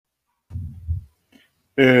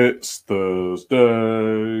It's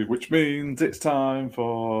Thursday, which means it's time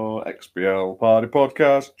for XBL Party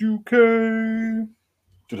Podcast UK.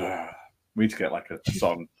 Ta-da. We need to get like a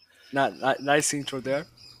song. Nice intro there.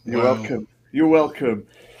 You're Wow. welcome. You're welcome.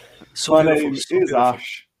 So My beautiful, name so is beautiful.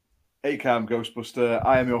 Ash, ACAM Ghostbuster.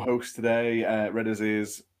 I am your host today. Redders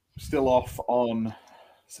is still off on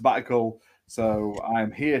sabbatical, so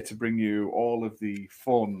I'm here to bring you all of the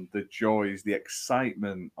fun, the joys, the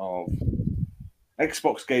excitement of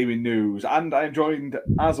Xbox gaming news, and I'm joined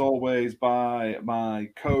as always by my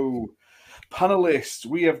co-panelists.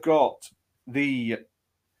 We have got the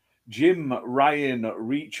Jim Ryan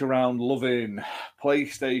reach around loving,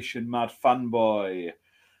 PlayStation mad fanboy,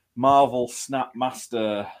 Marvel Snap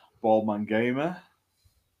Master, Baldman Gamer.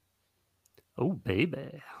 Oh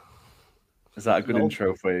baby. Is that a good No.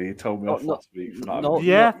 intro for you? You told me off last week for not No.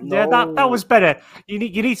 having- Yeah, that was better. You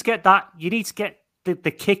need to get that. You need to get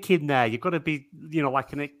the kick in there. You've got to be,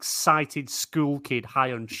 like an excited school kid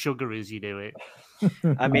high on sugar as you do it.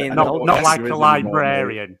 I mean, I don't Not know what not like sugar a is anymore, mate.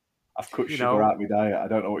 librarian. I've cut you sugar know, out of my diet. I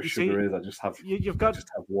don't know what you sugar see, is. I just have. You've I got just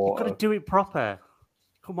have you've water. got to do it proper.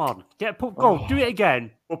 Come on, do it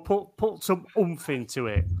again, or put some oomph into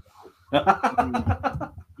it.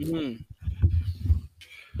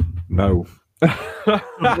 No.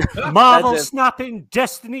 Marvel That's it. snapping,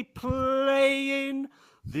 Destiny playing,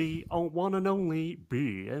 the one and only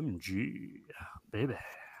BMG, baby.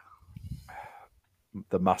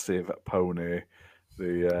 The massive pony.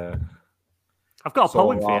 The I've got a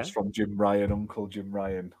sore poem for arse you. from Jim Ryan, Uncle Jim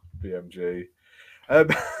Ryan, BMG.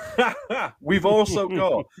 We've also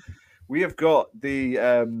got the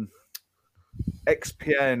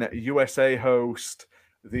XPN USA host,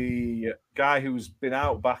 the guy who's been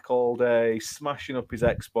out back all day smashing up his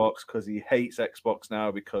Xbox because he hates Xbox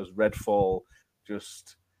now because Redfall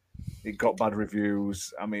it got bad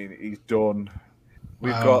reviews. I mean, he's done.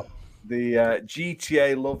 We've Wow. got the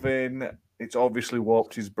GTA loving. It's obviously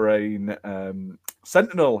warped his brain.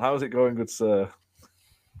 Sentinel, how's it going, good sir?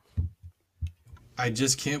 I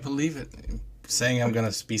just can't believe it. Saying I'm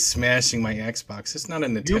gonna be smashing my Xbox. It's not a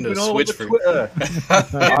You've Nintendo been all Switch over for Twitter.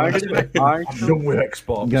 Aren't you? I'm done with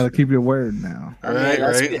Xbox. You gotta keep your word now. I mean,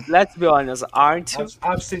 right. let's be honest, aren't you?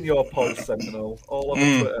 I've seen your post, Sentinel, all over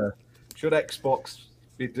Twitter. Should Xbox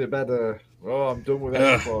be better? Oh, I'm done with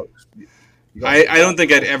Ugh. Xbox. I don't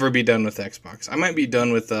think I'd ever be done with Xbox. I might be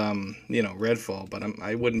done with Redfall, but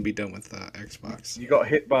I wouldn't be done with Xbox. You got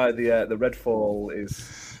hit by the Redfall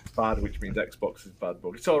is bad, which means Xbox is bad.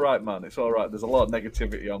 But it's all right, man. It's all right. There's a lot of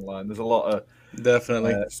negativity online. There's a lot of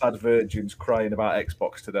Definitely. sad virgins crying about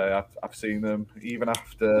Xbox today. I've seen them even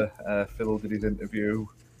after Phil did his interview.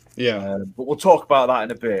 Yeah. But we'll talk about that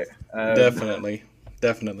in a bit. Definitely.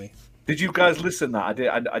 Did you guys listen?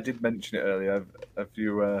 That I did mention it earlier. Have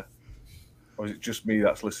you? Or is it just me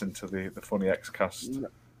that's listened to the Funny Xcast?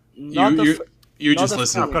 You just the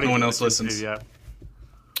listen. I've got No it one else to listens. yeah.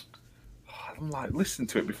 I'm like, listen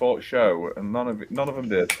to it before the show, and none of them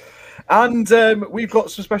did. And we've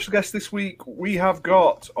got some special guests this week. We have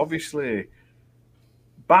got, obviously,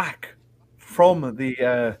 back from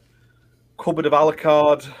the cupboard of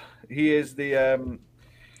Alucard. He is the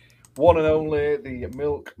one and only, the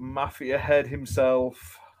Milk Mafia head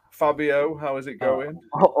himself. Fabio, how is it going?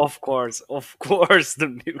 Of course,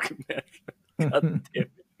 the milkman. God damn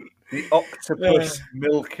it. The octopus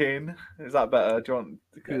milking. Is that better? Do you want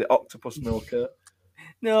the octopus milker?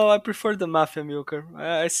 No, I prefer the mafia milker.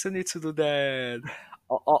 I still need to do that.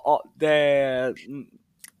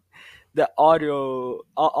 The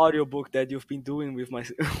audio book that you've been doing with my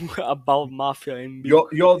about mafia and milk.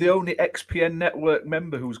 You're the only XPN network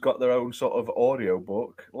member who's got their own sort of audio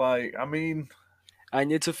book. Like, I mean, I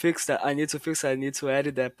need to fix that. I need to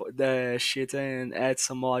edit that shit and add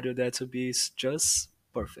some audio that to be just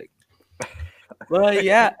perfect. But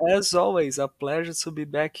yeah, as always, a pleasure to be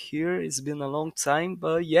back here. It's been a long time,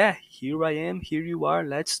 but yeah, here I am. Here you are.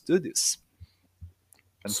 Let's do this.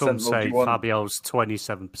 and Some Sentinel, do say you want Fabio's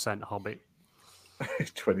 27% Hobbit.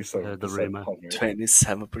 27%. The rumour.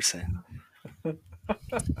 27%.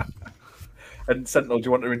 And Sentinel, do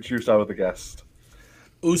you want to introduce our other guest?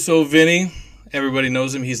 Uso Vinny. Everybody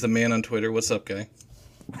knows him. He's the man on Twitter. What's up, guy?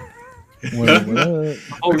 What up?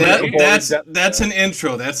 Oh, really? That's an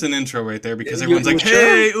intro. That's an intro right there because everyone's you like, sure?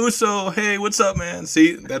 "Hey, Uso. Hey, what's up, man?"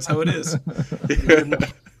 See, that's how it is.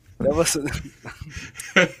 That was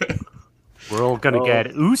We're all gonna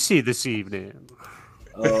get Usi this evening.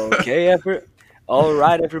 okay. All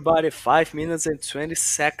right, everybody. 5 minutes and 20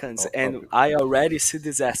 seconds, and I already see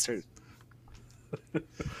disaster.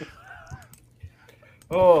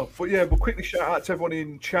 But quickly shout out to everyone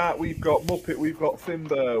in chat. We've got Muppet, we've got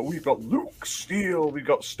Fimber, we've got Luke Steele, we've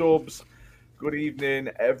got Stubbs. Good evening,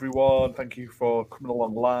 everyone. Thank you for coming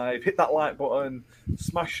along live. Hit that like button,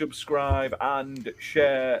 smash subscribe, and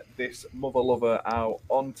share this mother lover out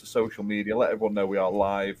onto social media. Let everyone know we are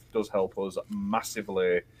live. It does help us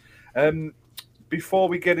massively. Before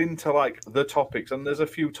we get into the topics, and there's a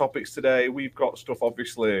few topics today, we've got stuff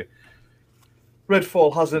obviously.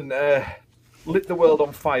 Redfall hasn't lit the world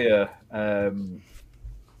on fire,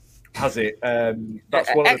 has it?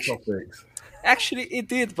 That's one of the topics. Actually, it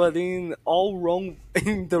did, but in the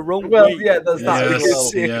wrong Well, way. yeah, there's that as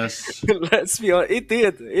well. Yes. Let's be honest, it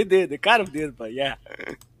did. It kind of did, but yeah.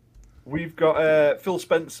 We've got Phil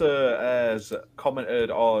Spencer has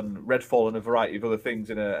commented on Redfall and a variety of other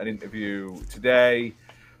things in an interview today,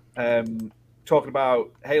 talking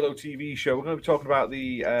about Halo TV show. We're going to be talking about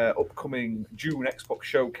the upcoming June Xbox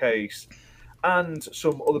showcase and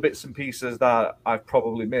some other bits and pieces that I've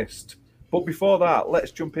probably missed. But before that,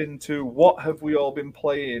 let's jump into what have we all been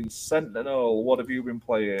playing. Sentinel, what have you been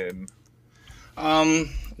playing?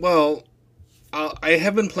 Well, I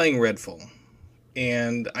have been playing Redfall,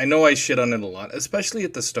 and I know I shit on it a lot, especially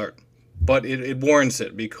at the start, but it warrants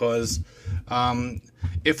it because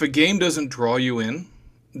if a game doesn't draw you in,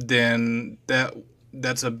 then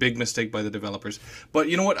that's a big mistake by the developers. But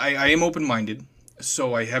you know what? I am open-minded,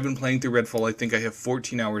 so I have been playing through Redfall. I think I have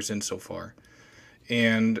 14 hours in so far.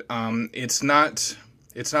 And it's not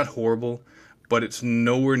horrible, but it's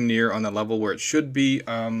nowhere near on the level where it should be.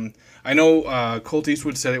 I know Colt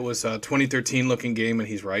Eastwood said it was a 2013 looking game, and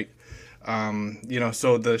he's right.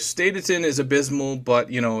 So the state it's in is abysmal, but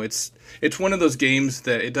it's one of those games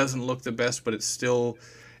that it doesn't look the best, but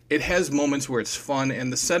it has moments where it's fun,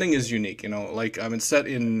 and the setting is unique. It's set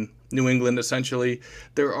in New England essentially.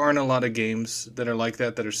 There aren't a lot of games that are like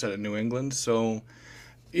that are set in New England, so.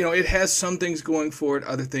 It has some things going for it,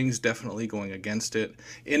 other things definitely going against it.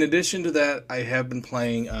 In addition to that, I have been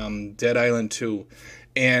playing Dead Island 2.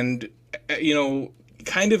 And,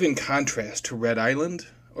 kind of in contrast to Redfall,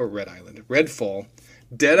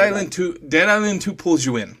 Dead Island 2 pulls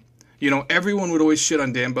you in. Everyone would always shit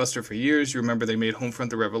on Dan Buster for years. You remember they made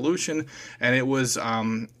Homefront the Revolution, and it was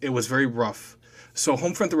very rough. So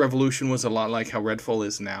Homefront the Revolution was a lot like how Redfall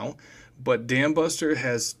is now, but Dan Buster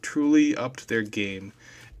has truly upped their game.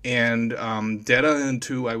 And Dead Island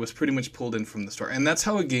 2, I was pretty much pulled in from the start. And that's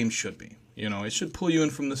how a game should be. It should pull you in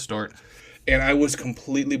from the start. And I was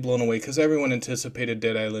completely blown away because everyone anticipated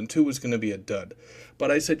Dead Island 2 was going to be a dud. But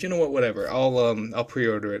I said, you know what, whatever. I'll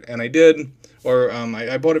pre-order it. And I did. Or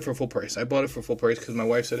I bought it for full price. I bought it for full price because my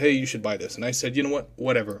wife said, hey, you should buy this. And I said, you know what,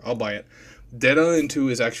 whatever. I'll buy it. Dead Island 2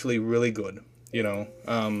 is actually really good.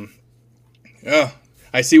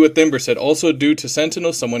 I see what Thimber said. Also, due to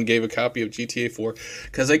Sentinel, someone gave a copy of GTA 4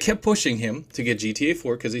 because I kept pushing him to get GTA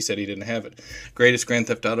 4 because he said he didn't have it. Greatest Grand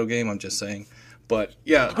Theft Auto game, I'm just saying. But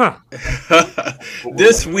yeah,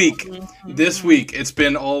 this week it's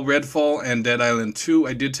been all Redfall and Dead Island 2.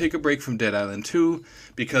 I did take a break from Dead Island 2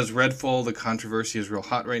 because Redfall, the controversy is real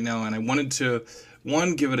hot right now, and I wanted to,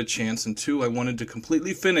 one, give it a chance, and two, I wanted to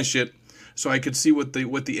completely finish it so I could see what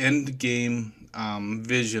the end game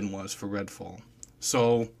vision was for Redfall.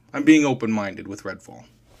 So I'm being open-minded with Redfall.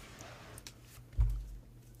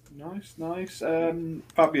 Nice.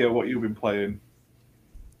 Fabio, what you've been playing?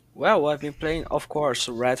 Well, I've been playing, of course,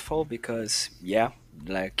 Redfall because,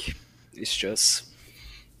 it's just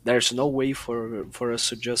there's no way for us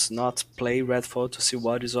to just not play Redfall to see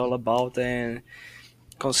what it's all about. And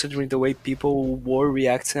considering the way people were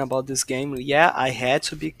reacting about this game, I had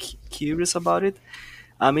to be curious about it.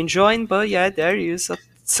 I'm enjoying, but there is a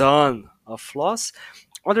ton of flaws.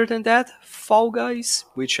 Other than that, Fall Guys,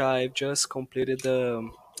 which I've just completed the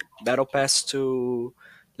Battle Pass to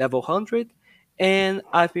level 100, and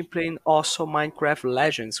I've been playing also Minecraft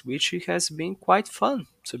Legends, which has been quite fun,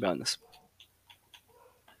 to be honest.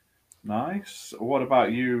 Nice. What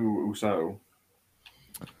about you, Uso?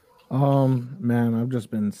 Man, I've just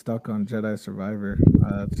been stuck on Jedi Survivor.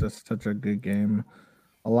 It's just such a good game.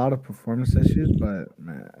 A lot of performance issues, but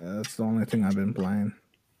man, that's the only thing I've been playing.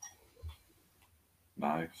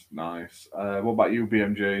 Nice. What about you,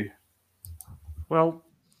 BMG? Well,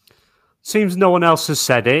 seems no one else has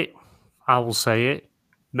said it. I will say it.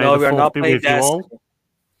 May No, the we are 4th not be playing with you that. all.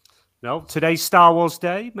 No, today's Star Wars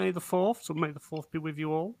Day, May the 4th, so may the 4th be with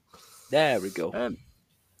you all. There we go.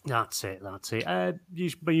 That's it.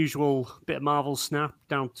 My usual bit of Marvel snap,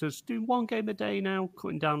 down to doing one game a day now,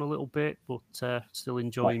 cutting down a little bit, but still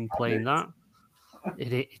enjoying playing that.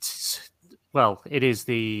 It is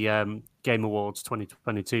the Game Awards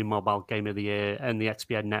 2022 Mobile Game of the Year, and the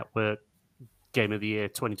XBL Network Game of the Year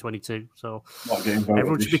 2022. So What game voted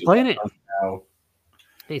everyone this should be shit playing it. now?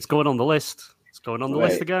 It's going on the list. It's going on the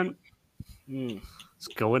list again. It's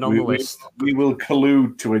going on the list. We will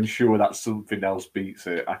collude to ensure that something else beats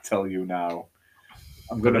it. I tell you now.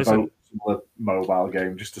 I'm going to vote for a mobile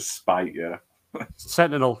game just to spite you.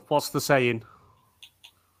 Sentinel, what's the saying?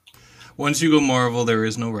 Once you go Marvel, there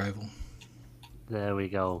is no rival. There we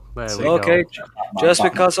go. There we Okay, go. just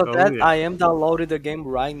because of that, yeah. I am downloading the game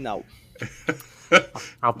right now.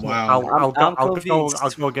 I'll go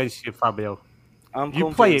against you, Fabio.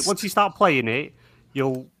 You play it. Once you start playing it,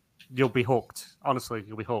 you'll be hooked. Honestly,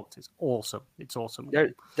 you'll be hooked. It's awesome. It's awesome.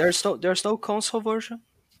 There's no console version.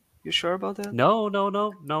 You sure about that? No,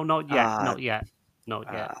 not yet.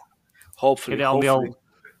 Not yet. Hopefully,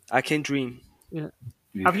 I can dream. Yeah.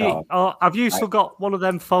 Have you still got one of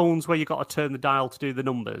them phones where you got to turn the dial to do the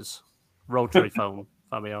numbers? Rotary phone,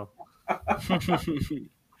 Fabio.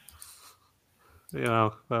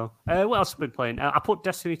 Well, what else have I been playing? I put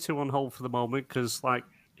Destiny 2 on hold for the moment because, like,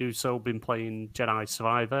 Uso been playing Jedi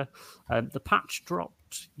Survivor. The patch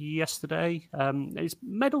dropped yesterday. It's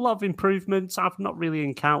made a lot of improvements. I've not really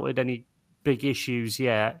encountered any big issues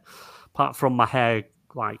yet, apart from my hair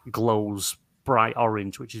like glows bright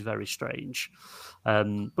orange, which is very strange.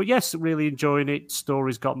 But yes, really enjoying it.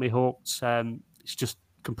 Story's got me hooked. It's just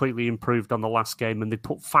completely improved on the last game, and they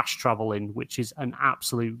put fast travel in, which is an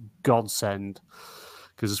absolute godsend.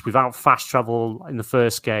 Because without fast travel in the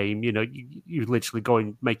first game, you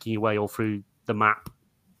literally making your way all through the map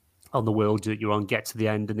on the world that you're on, get to the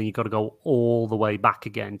end, and then you've got to go all the way back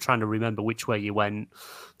again, trying to remember which way you went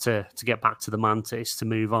to get back to the Mantis to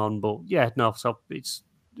move on. But yeah, no, so it's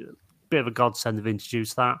a bit of a godsend they've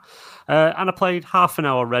introduced that. And I played half an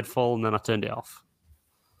hour Redfall, and then I turned it off.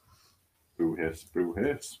 Brew hiss.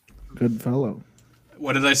 Good fellow.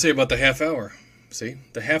 What did I say about the half hour? See,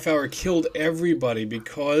 the half hour killed everybody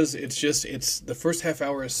because it's the first half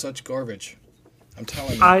hour is such garbage. I'm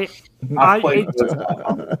telling you.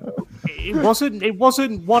 It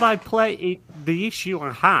wasn't what I played. The issue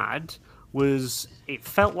I had was it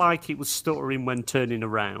felt like it was stuttering when turning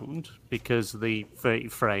around because of the 30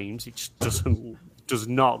 frames. It just does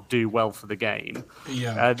not do well for the game.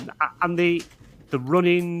 Yeah. And the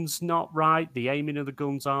running's not right. The aiming of the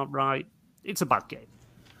guns aren't right. It's a bad game.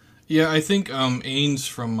 Yeah, I think Ains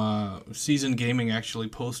from Season Gaming actually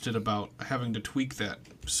posted about having to tweak that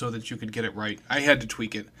so that you could get it right. I had to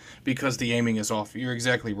tweak it because the aiming is off. You're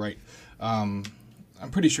exactly right. I'm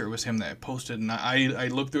pretty sure it was him that posted, and I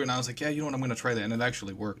looked through it and I was like, yeah, you know what, I'm going to try that, and it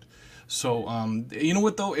actually worked. So, you know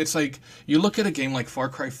what, though? It's like you look at a game like Far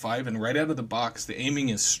Cry 5, and right out of the box, the aiming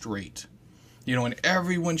is straight. And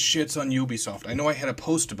everyone shits on Ubisoft. I know I had a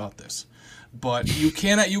post about this, but you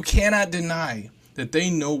cannot deny that they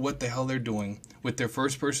know what the hell they're doing with their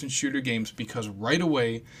first-person shooter games, because right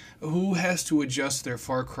away, who has to adjust their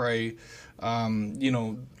Far Cry,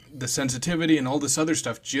 the sensitivity and all this other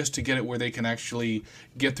stuff just to get it where they can actually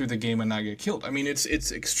get through the game and not get killed? I mean,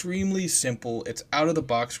 it's extremely simple. It's out of the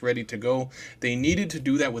box, ready to go. They needed to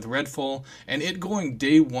do that with Redfall, and it going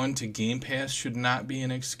day one to Game Pass should not be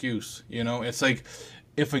an excuse. It's like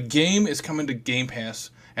if a game is coming to Game Pass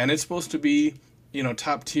and it's supposed to be,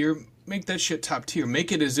 top tier, make that shit top tier.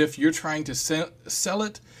 Make it as if you're trying to sell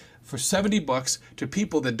it for $70 to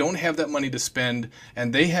people that don't have that money to spend,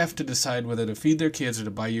 and they have to decide whether to feed their kids or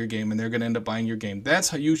to buy your game, and they're going to end up buying your game. That's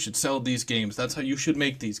how you should sell these games. That's how you should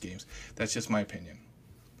make these games. That's just my opinion.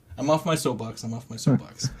 I'm off my soapbox.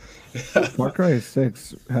 Far Cry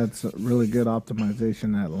 6 had some really good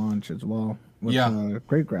optimization at launch as well. With,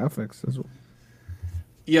 great graphics as well.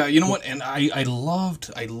 Yeah, you know what? And I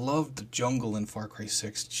loved the jungle in Far Cry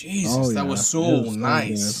 6. Jesus, that was so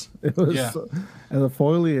nice. It was and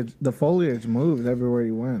the foliage moved everywhere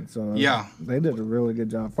you went. So they did a really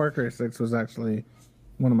good job. Far Cry 6 was actually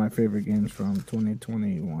one of my favorite games from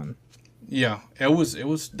 2021. Yeah, it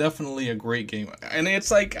was definitely a great game. And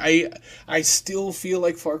it's like I still feel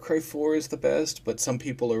like Far Cry 4 is the best, but some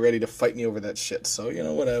people are ready to fight me over that shit. So,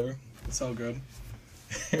 whatever. It's all good.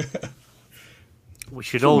 We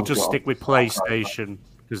should all just stick with PlayStation,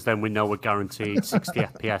 because then we know we're guaranteed 60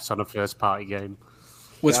 FPS on a first-party game.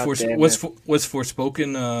 Was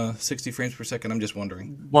Forspoken 60 frames per second? I'm just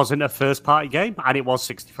wondering. Wasn't a first-party game, and it was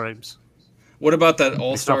 60 frames. What about that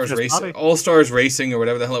All-Stars Racing or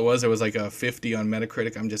whatever the hell it was? It was like a 50 on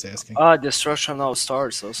Metacritic. I'm just asking. Destruction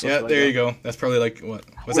All-Stars. Yeah, there you go. That's probably like, what?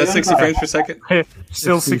 Was that 60 frames per second?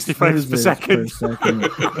 Still 60 frames per second.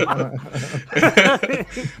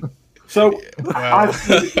 So, I've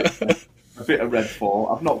played a bit of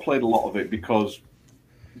Redfall. I've not played a lot of it because,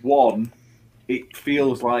 one, it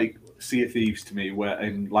feels like Sea of Thieves to me, where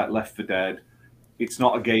in like Left 4 Dead, it's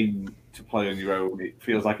not a game to play on your own. It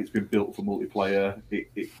feels like it's been built for multiplayer.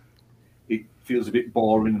 It feels a bit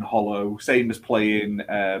boring and hollow. Same as playing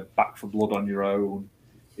Back 4 Blood on your own.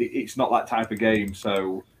 It's not that type of game.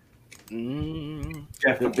 So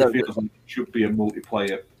definitely feels like it should be a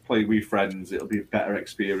multiplayer. Play with friends. It'll be a better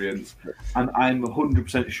experience. And I'm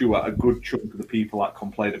 100% sure a good chunk of the people that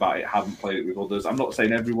complain about it haven't played it with others. I'm not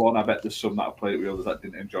saying everyone. I bet there's some that have played it with others that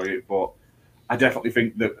didn't enjoy it. But I definitely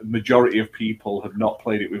think that the majority of people have not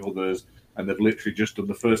played it with others, and they've literally just done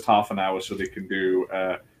the first half an hour so they can do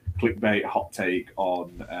clickbait hot take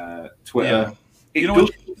on Twitter.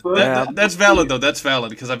 Yeah. That's valid though. That's valid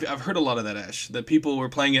because I've heard a lot of that, Ash. That people were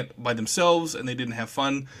playing it by themselves and they didn't have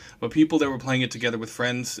fun, but people that were playing it together with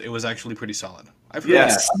friends, it was actually pretty solid. I've heard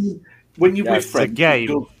that. I mean, when you're with friends,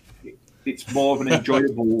 it's more of an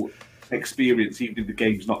enjoyable experience, even if the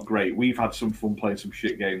game's not great. We've had some fun playing some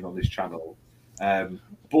shit games on this channel.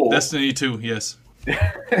 But Destiny 2, yes. You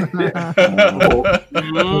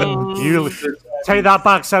take that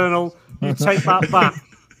back, Sentinel. You take that back.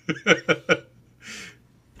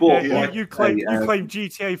 But you claim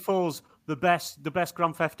GTA 4's the best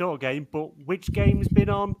Grand Theft Auto game, but which game's been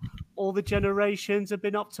on all the generations, have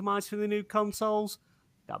been optimized for the new consoles?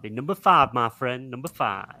 That'd be number 5, my friend. Number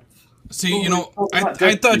 5. See,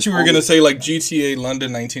 I thought you were gonna say like GTA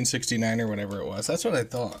London 1969 or whatever it was. That's what I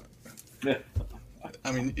thought. Yeah.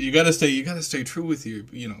 I mean, you gotta stay true with your,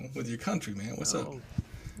 with your country, man. What's up?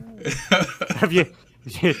 Have you?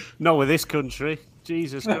 Not with this country.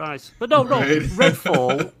 Jesus Christ. But no. Right.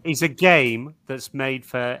 Redfall is a game that's made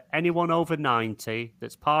for anyone over 90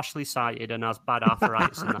 that's partially sighted and has bad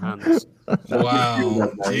arthritis in the hands.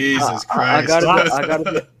 Wow. Jesus Christ.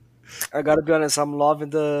 I gotta be honest, I'm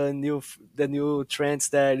loving the new trends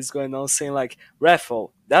that is going on, saying like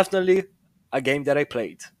Redfall, definitely a game that I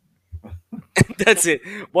played. That's it.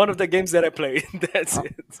 One of the games that I played. That's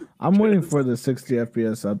it. I'm waiting for the 60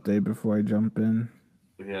 FPS update before I jump in.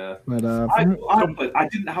 Yeah, but I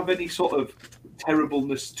didn't have any sort of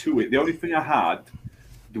terribleness to it. The only thing I had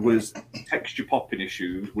was texture popping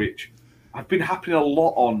issues, which I've been happening a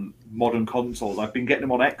lot on modern consoles. I've been getting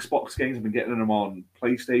them on Xbox games. I've been getting them on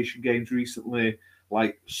PlayStation games recently,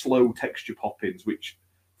 like slow texture poppings, which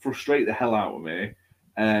frustrate the hell out of me.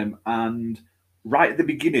 And right at the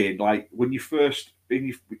beginning, like when you first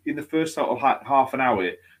in the first sort of half an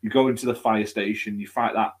hour, you go into the fire station, you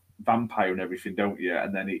fight that vampire and everything, don't you?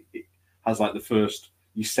 And then it has like the first,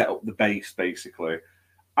 you set up the base basically.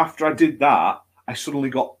 After I did that, I suddenly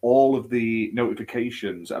got all of the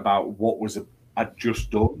notifications about what I'd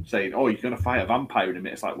just done, saying, "Oh, you're going to fight a vampire in a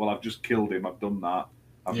minute." It's like, well, I've just killed him. I've done that.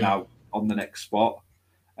 I'm now on the next spot.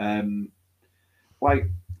 Like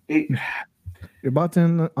it. You're about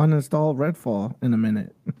to uninstall Redfall in a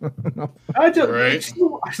minute. I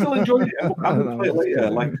still enjoyed it. I'm going to play it later.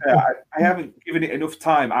 Like I haven't given it enough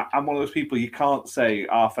time. I'm one of those people you can't say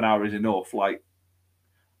half an hour is enough. Like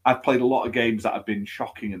I've played a lot of games that have been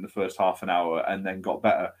shocking in the first half an hour and then got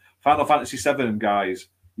better. Final Fantasy VII, guys,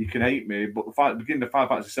 you can hate me, but the beginning of Final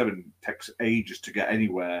Fantasy VII takes ages to get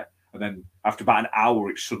anywhere, and then after about an hour,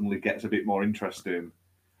 it suddenly gets a bit more interesting.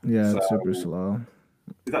 Yeah, it's super slow.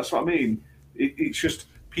 That's what I mean. It's just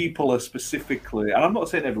people are specifically, and I'm not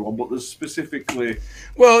saying everyone, but there's specifically.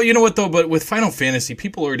 Well, you know what though, but with Final Fantasy,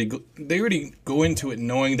 people already go into it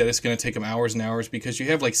knowing that it's going to take them hours and hours because you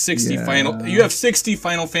have like 60 60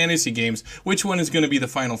 Final Fantasy games. Which one is going to be the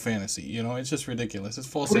Final Fantasy? It's just ridiculous. It's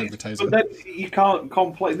false advertising. But then you can't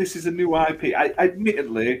complain. This is a new IP.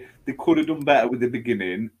 Admittedly, they could have done better with the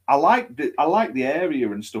beginning. I like the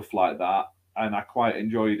area and stuff like that. And I quite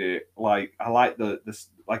enjoyed it. Like I like the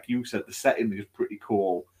like you said, the setting is pretty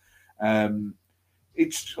cool.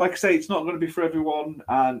 It's like I say, it's not going to be for everyone,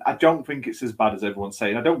 and I don't think it's as bad as everyone's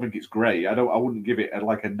saying. I don't think it's great. I wouldn't give it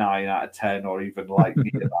like a 9 out of 10 or even like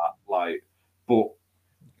near that. Like, but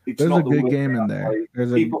it's not a good game in there.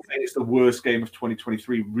 People say it's the worst game of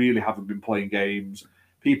 2023. Really haven't been playing games.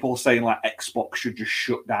 People saying like Xbox should just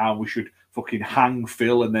shut down. We should fucking hang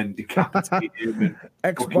Phil and then decapitate him.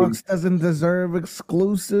 And Xbox doesn't deserve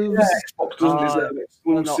exclusives. Yeah, Xbox doesn't deserve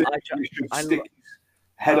exclusives. He should stick his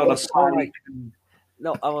head on a spike.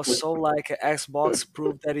 I was so like Xbox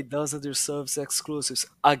proved that it doesn't deserve exclusives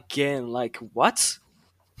again. Like what?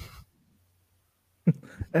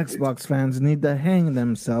 Xbox fans need to hang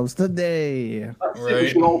themselves today. That's right. We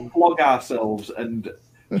should all flog ourselves and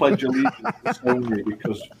pledge allegiance to Sony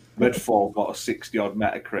because Redfall got a 60-odd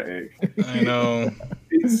Metacritic. I know.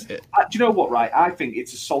 Do you know what, right? I think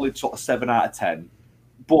it's a solid sort of 7 out of 10.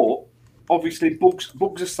 But, obviously, bugs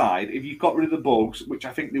aside, if you've got rid of the bugs, which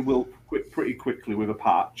I think they will quit pretty quickly with a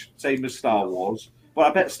patch, same as Star Wars, But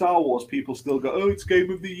I bet Star Wars people still go, "Oh, it's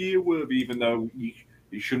Game of the Year worthy," even though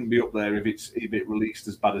it shouldn't be up there if it released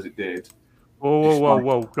as bad as it did.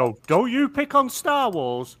 Whoa. Don't you pick on Star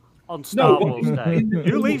Wars on Star Wars Day.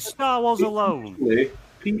 You leave Star Wars alone.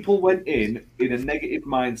 People went in a negative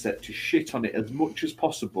mindset to shit on it as much as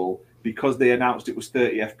possible because they announced it was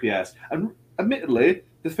 30 FPS. And admittedly,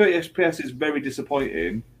 the 30 FPS is very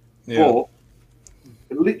disappointing, but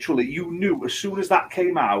literally, you knew as soon as that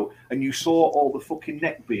came out and you saw all the fucking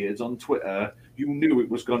neckbeards on Twitter, you knew it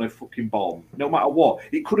was going to fucking bomb. No matter what.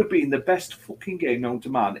 It could have been the best fucking game known to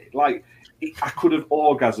man. I could have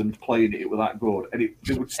orgasmed playing it. It was that good. And it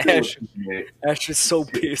would still Ash is so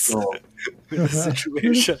pissed with the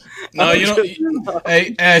situation. No,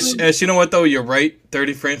 hey, Ash, you know what, though? You're right.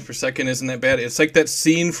 30 frames per second isn't that bad. It's like that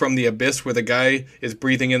scene from The Abyss where the guy is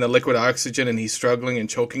breathing in the liquid oxygen and he's struggling and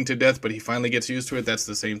choking to death, but he finally gets used to it. That's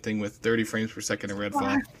the same thing with 30 frames per second in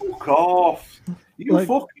Redfall. Fuck off. You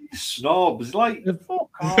fucking snobs. Fuck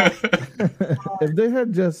off. If they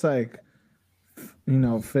had just,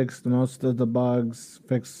 fixed most of the bugs,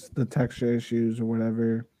 fixed the texture issues or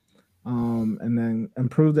whatever, and then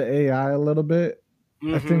improve the AI a little bit,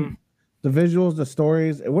 I think the visuals, the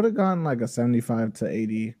stories, it would have gone like a 75 to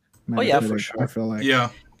 80. Oh yeah, for sure. I feel like.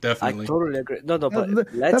 Yeah, definitely. I totally agree. No, but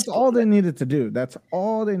that's all they needed to do. That's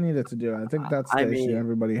all they needed to do. I think that's the issue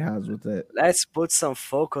everybody has with it. Let's put some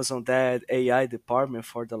focus on that AI department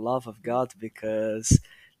for the love of God, because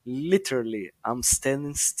literally I'm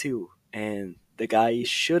standing still and the guy is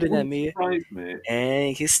shooting at me,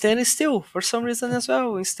 and he's standing still for some reason as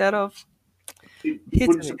well instead of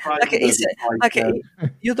hitting me.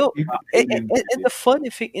 You don't. And the funny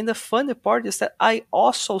part is that I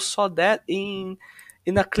also saw that in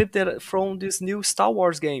a clip from this new Star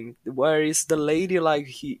Wars game, where is the lady her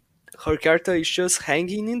character is just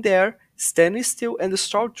hanging in there, standing still, and the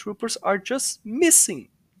stormtroopers are just missing.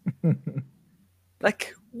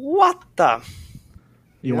 What the?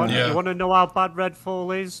 You want to know how bad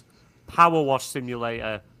Redfall is? Power Wash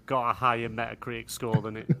Simulator got a higher Metacritic score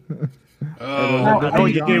than it. All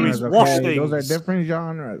you do is wash things. Those are different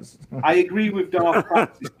genres. I agree with Dark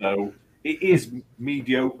Practice, though. It is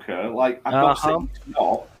mediocre. I'm not saying it's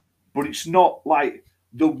not, but it's not like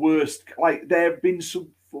the worst. There have been some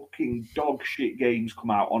fucking dog shit games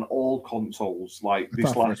come out on all consoles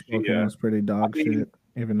this last year. Was pretty dog shit.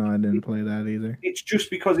 Even though I didn't play that either. It's just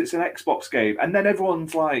because it's an Xbox game. And then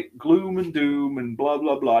everyone's like gloom and doom and blah,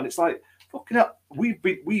 blah, blah. And it's like, fucking hell, we've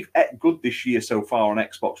ate good this year so far on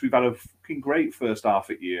Xbox. We've had a fucking great first half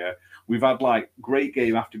of the year. We've had great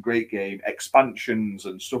game after great game, expansions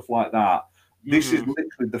and stuff like that. This is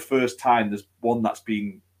literally the first time there's one that's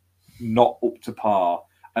been not up to par.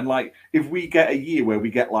 And if we get a year where we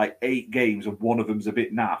get 8 games and one of them's a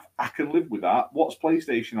bit naff, I can live with that. What's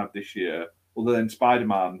PlayStation had this year? Other than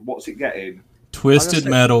Spider-Man, what's it getting? Twisted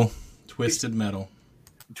Metal. Twisted Metal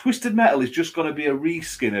is just going to be a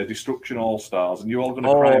reskin of Destruction All-Stars, and you're all going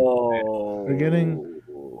to cry about it. We're getting...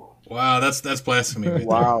 Wow, that's blasphemy. Right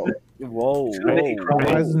wow. Whoa.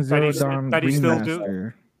 Horizon Zero Dawn remaster. Betty still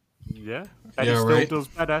does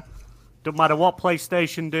better. Don't matter what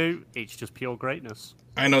PlayStation do, it's just pure greatness.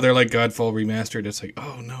 I know they're like Godfall remastered. It's like,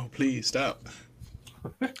 oh no, please stop.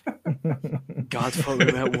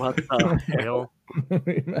 Godfall, what the hell?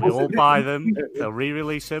 We'll all buy them, they'll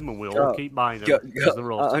re-release them, and we'll all keep buying them.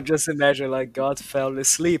 I just imagine God fell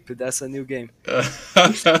asleep. That's a new game. What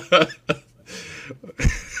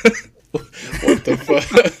the fuck?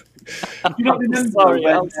 You not remember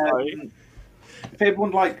I'm sorry. If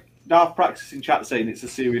everyone Darth Praxis in chat saying it's a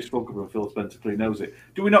serious struggle and Phil Spencer clearly knows it.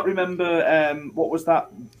 Do we not remember what was that?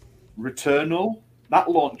 Returnal? That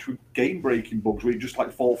launched with game-breaking bugs where you just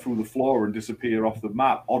fall through the floor and disappear off the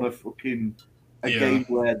map on a game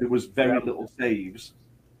where there was very little saves.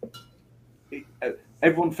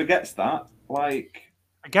 Everyone forgets that.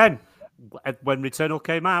 Again, when Returnal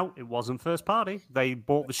came out, it wasn't first party. They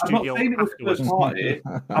bought the studio. I'm not saying it was first party.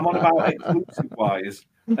 I'm on about exclusive-wise.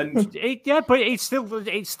 But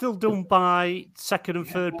it's still done by second and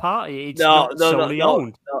third party. It's not Sony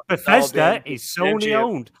owned. Bethesda is Sony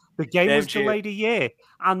owned. The game was delayed a year,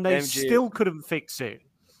 and they still couldn't fix it.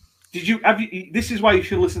 Did you? This is why you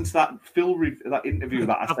should listen to that that interview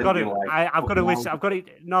that I sent you. I've got to listen. I've got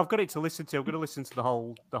it to listen to. I'm going to listen to the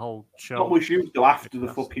whole show. Not much you do after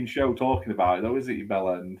the fucking show talking about it, though, is it, you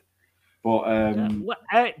bellend?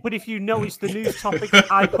 But if you notice the news topic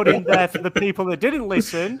I put in there for the people that didn't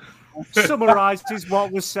listen, summarizes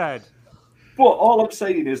what was said. But all I'm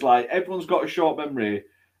saying is everyone's got a short memory.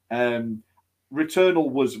 Returnal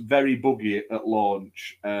was very buggy at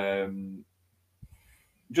launch.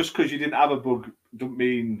 Just because you didn't have a bug doesn't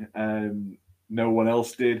mean no one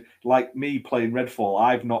else did. Like me playing Redfall,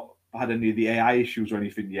 I've not had any of the AI issues or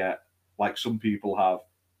anything yet, like some people have.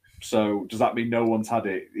 So does that mean no one's had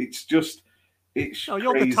it? It's No,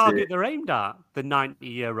 you're crazy. the target they're aimed at. The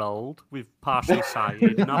 90-year-old with partially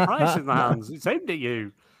sighted and arthritis in the hands. It's aimed at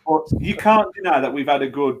you. But you can't deny that we've had a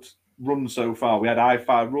good run so far. We had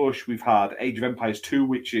Hi-Fi Rush, we've had Age of Empires 2,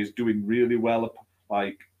 which is doing really well.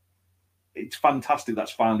 Like, it's fantastic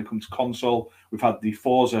that's finally come to console. We've had the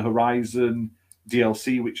Forza Horizon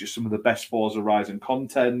DLC, which is some of the best Forza Horizon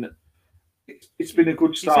content. It's been a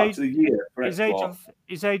good start to the year for Xbox.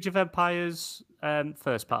 Is Age of Empires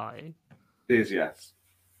first party? It is, yes.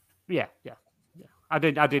 Yeah. I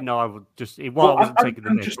didn't know. I would just. I wasn't taking the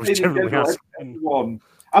mick. I was generally asking.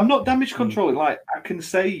 I'm not damage controlling. Like, I can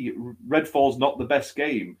say Redfall's not the best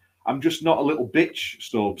game. I'm just not a little bitch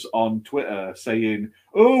subs on Twitter saying,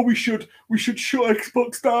 "Oh, we should shut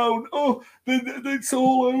Xbox down. Oh, it's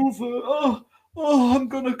all over. Oh, I'm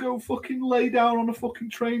gonna go fucking lay down on a fucking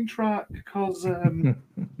train track because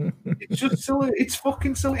it's just silly. It's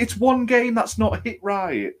fucking silly. It's one game that's not hit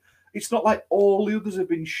right. It's not like all the others have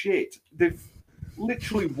been shit. They've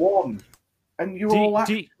literally won, and you're all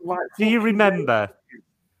acting like. Do you remember?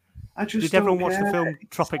 Did everyone watch the film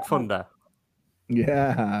Tropic Thunder?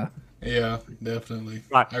 Yeah. Yeah, definitely.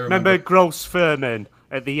 Right. I remember Gross Furman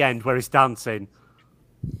at the end where he's dancing.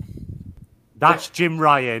 That's Jim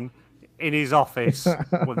Ryan in his office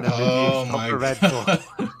when the reviews Redfall.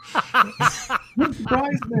 What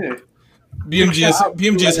surprised me?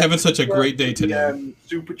 BMG is having such a great day today.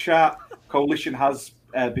 Super chat coalition has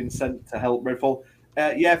been sent to help Redfall.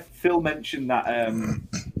 Phil mentioned that.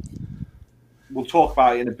 We'll talk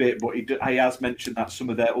about it in a bit, but he has mentioned that some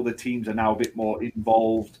of their other teams are now a bit more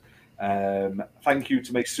involved. Thank you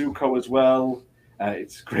to Mesuko as well.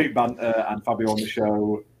 It's great banter and Fabio on the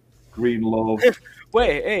show. Green love.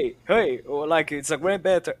 Wait, hey, like it's a great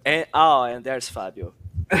banter, and there's Fabio.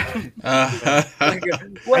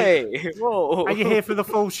 Wait, whoa! Are you here for the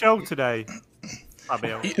full show today,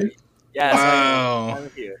 Fabio? Yes, wow. I'm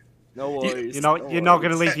here. No worries. You're not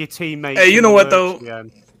going to leave your teammates. Hey, you know what though?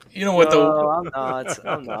 Again. You know what though? I'm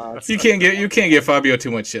not. You can't give Fabio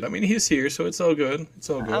too much shit. I mean, he's here, so it's all good. It's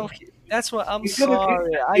all good. That's what I'm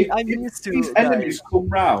sorry. I missed to. His enemies come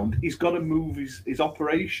round. He's got to move his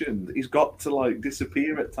operation. He's got to like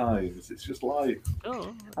disappear at times. It's just like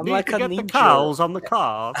I'm like a ninja. The cows on the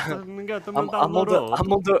car. And get them I'm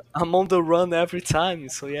on the run every time.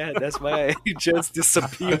 So yeah, that's why I just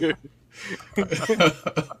disappear.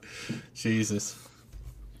 Jesus.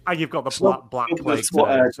 And you've got the black plague.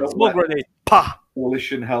 Smoke grenade. Pa!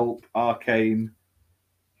 Coalition help, Arcane.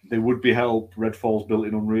 They would be help. Redfall's built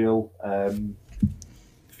in Unreal.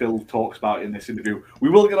 Phil talks about it in this interview. We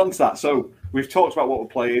will get onto that. So we've talked about what we're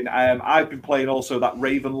playing. I've been playing also that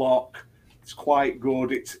Ravenlock. It's quite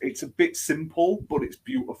good. It's a bit simple, but it's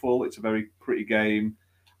beautiful. It's a very pretty game.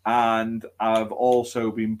 And I've also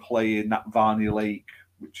been playing that Varney Lake,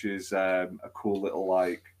 which is a cool little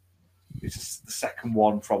like. It's the second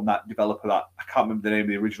one from that developer that I can't remember the name of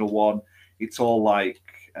the original one. It's all like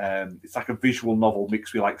it's like a visual novel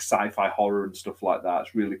mixed with like sci-fi horror and stuff like that.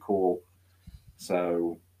 It's really cool.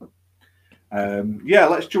 So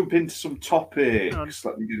let's jump into some topics.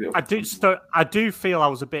 Let me get it up. I do feel I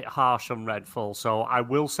was a bit harsh on Redfall, so I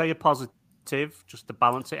will say a positive just to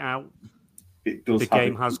balance it out. It does. The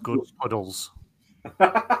game has good puddles.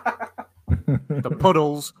 The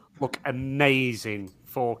puddles look amazing.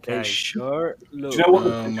 4K. They sure look. Do you know what?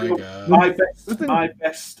 Oh my god! My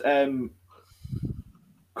best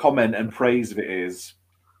comment and praise of it is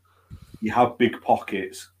you have big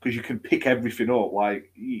pockets because you can pick everything up.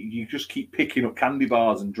 Like you just keep picking up candy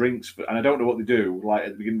bars and drinks, and I don't know what they do. Like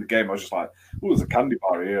at the beginning of the game, I was just like, "Oh, there's a candy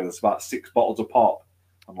bar here. There's about 6 bottles of pop."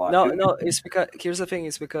 I'm like, no. It's because here's the thing.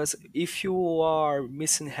 It's because if you are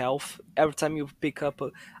missing health, every time you pick up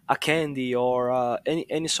a candy or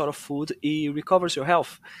any sort of food, it recovers your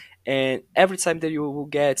health. And every time that you will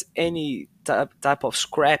get any type of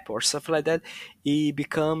scrap or stuff like that, it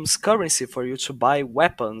becomes currency for you to buy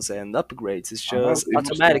weapons and upgrades. It's just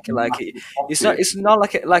automatic. Like it's not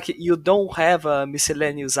like you don't have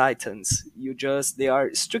miscellaneous items. They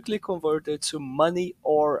are strictly converted to money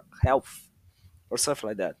or health or stuff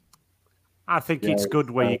like that. I think it's good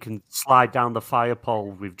where you can slide down the fire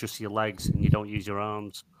pole with just your legs and you don't use your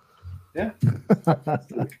arms. Yeah.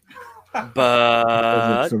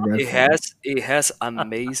 But it has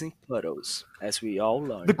amazing puddles, as we all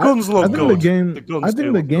learned. The guns look good.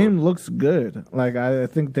 The game looks good. Like I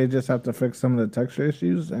think they just have to fix some of the texture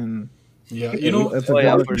issues, and Yeah, It's a Oh good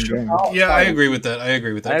yeah, for looking sure. game. yeah, I agree with that. I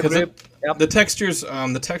agree with that I because agree. Yep.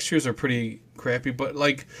 the textures are pretty crappy, but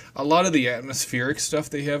like a lot of the atmospheric stuff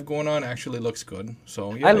they have going on actually looks good.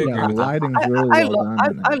 So yeah, I, I lo- Yeah, agree the with that. lighting's really well done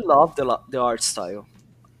in I it. love the art style.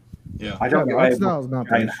 Yeah, I Yeah, don't the get art why style everyone's is not the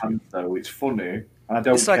giant issue. hands though. It's funny, and I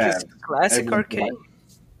don't It's like care. it's classic Everyone's got, arcade.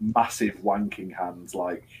 like, massive wanking hands,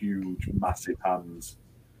 like huge, massive hands.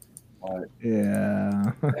 Like,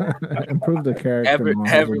 Yeah. Improve the character Every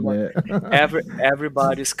models a everyone bit.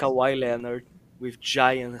 everybody's Kawhi Leonard with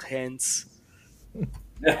giant hands.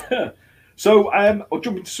 so I'll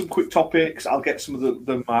jump into some quick topics. I'll get some of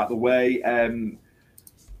them out of the way.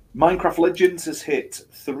 Minecraft Legends has hit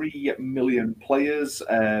 3 million players,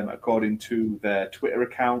 according to their Twitter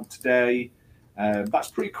account today. That's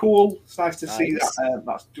pretty cool. It's nice to see Nice. that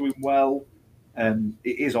that's doing well. It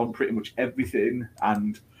is on pretty much everything,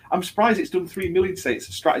 and I'm surprised it's done 3 million today. It's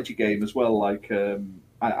a strategy game as well. Like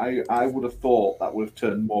I would have thought that would have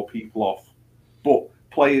turned more people off, but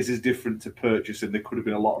players is different to purchasing. There could have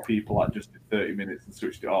been a lot of people that just did 30 minutes and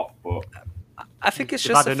switched it off, but I think it's They've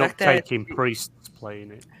just had the an fact that uptake in priests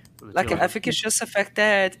playing it. for the like I children. think it's just the fact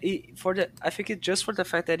that I think it's just for the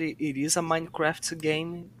fact that it is a Minecraft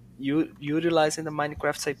game. You utilizing the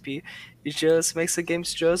Minecraft IP, it just makes the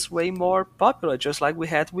games just way more popular. Just like we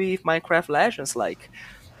had with Minecraft Legends. Like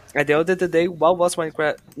at the end of the day, what was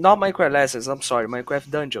Minecraft? Not Minecraft Legends. I'm sorry,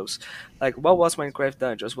 Minecraft Dungeons. Like what was Minecraft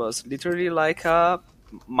Dungeons? Was literally like a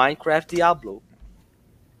Minecraft Diablo.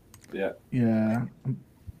 yeah. Yeah.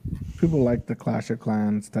 People like the Clash of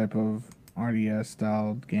Clans type of RDS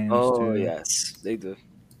style games Oh too. yes, they do.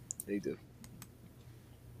 They do.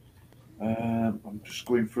 I'm just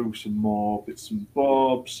going through some more bits and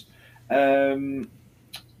bobs.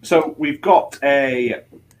 So we've got a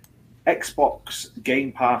Xbox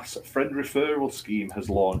Game Pass friend referral scheme has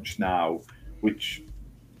launched now, which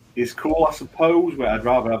is cool, I suppose. Where I'd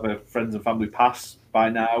rather have a friends and family pass by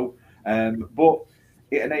now, but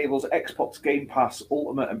it enables Xbox Game Pass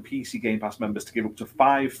Ultimate and PC Game Pass members to give up to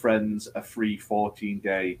 5 friends a free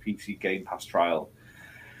 14-day PC Game Pass trial.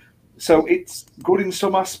 So it's good in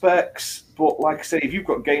some aspects, but like I say, if you've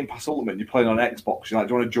got Game Pass Ultimate and you're playing on Xbox, you're like,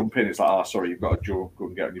 do you want to jump in? It's like, oh, sorry, you've got to go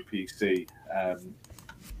and get on your PC.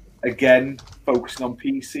 Again, focusing on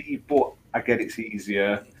PC, but I get it's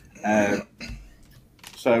easier.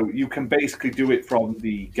 So you can basically do it from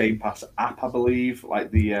the Game Pass app, I believe. Like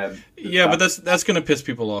the yeah, but that's gonna piss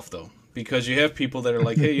people off though, because you have people that are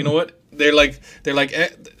like, hey, you know what? They're like,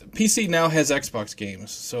 PC now has Xbox games,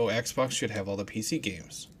 so Xbox should have all the PC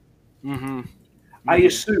games. Mm-hmm. I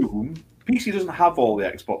assume PC doesn't have all the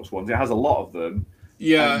Xbox ones. It has a lot of them.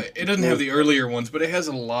 Yeah, it doesn't have the earlier ones, but it has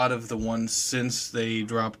a lot of the ones since they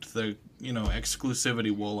dropped the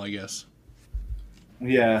exclusivity wool, I guess.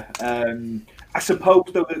 Yeah, I suppose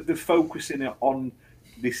though that they're focusing it on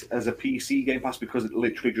this as a PC Game Pass because it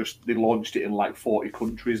literally they launched it in like 40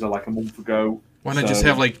 countries like a month ago. Why not just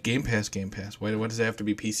have like Game Pass? Why does it have to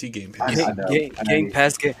be PC Game Pass? I know. Game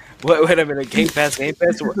Pass game. Wait a minute, Game Pass.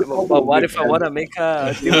 But what if I want to make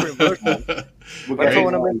a different version? What if I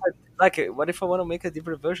want to make what if I want to make a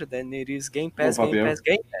different version? Then it is Game Pass, Game Pass,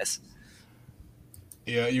 Game Pass.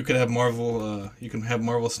 Yeah, you could have Marvel. You can have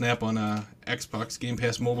Marvel Snap on Xbox Game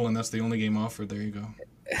Pass Mobile, and that's the only game offered. There you go.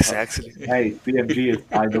 Exactly. Hey, BMG is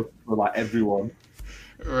signed up for like everyone.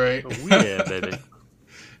 Right. Oh, yeah, baby.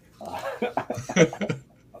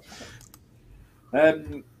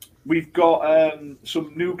 We've got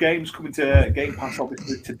some new games coming to Game Pass.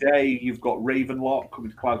 Obviously, today you've got Ravenlock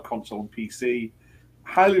coming to Cloud Console and PC.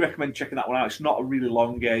 Highly recommend checking that one out. It's not a really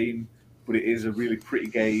long game, but it is a really pretty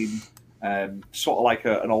game. Sort of like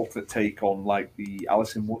an alternate take on like the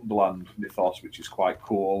Alice in Wonderland mythos, which is quite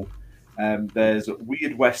cool. There's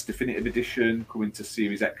Weird West Definitive Edition coming to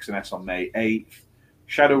Series X and S on May 8th.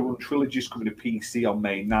 Shadowrun Trilogy is coming to PC on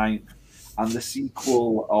May 9th. And the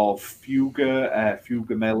sequel of Fuga,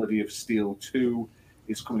 Fuga Melody of Steel 2,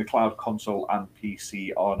 is coming to Cloud Console and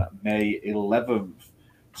PC on May 11th.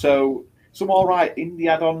 So some all right indie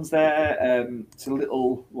add-ons there. It's a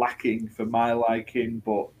little lacking for my liking,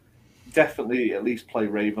 but definitely at least play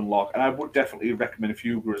Ravenlock. And I would definitely recommend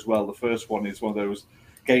Fuga as well. The first one is one of those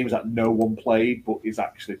games that no one played, but is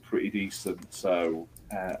actually pretty decent. So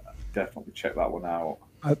definitely check that one out.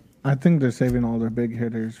 I think they're saving all their big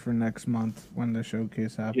hitters for next month when the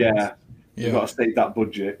showcase happens. Yeah, you've got to save that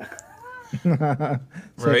budget.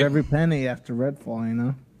 Save every penny after Redfall, you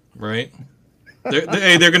know? Right. They're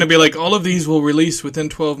going to be like, all of these will release within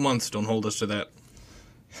 12 months. Don't hold us to that.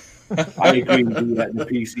 I agree with you that the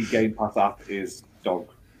PC Game Pass app is dog.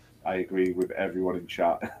 I agree with everyone in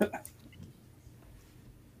chat.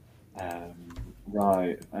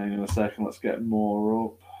 Right, hang on a second. Let's get more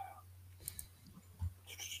up.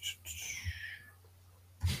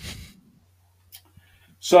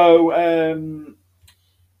 So,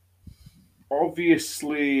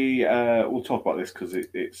 obviously, we'll talk about this because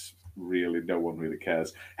it's really no one really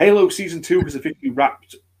cares. Halo Season 2 has officially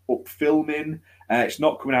wrapped up filming. It's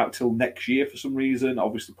not coming out till next year for some reason.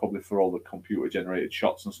 Obviously, probably for all the computer-generated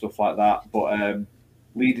shots and stuff like that. But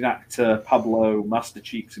leading actor Pablo Master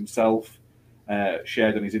Cheeks himself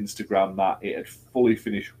shared on his Instagram that it had fully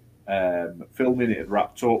finished filming. It had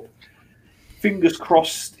wrapped up. Fingers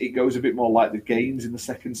crossed it goes a bit more like the games in the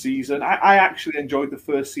second season. I actually enjoyed the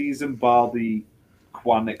first season, bar the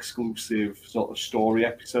Quan exclusive sort of story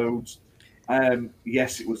episodes.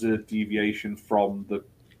 Yes, it was a deviation from the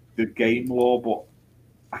game lore, but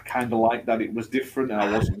I kind of liked that it was different and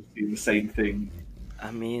I wasn't seeing the same thing.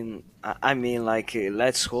 Like,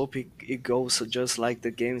 let's hope it goes just like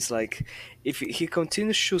the games. Like, if he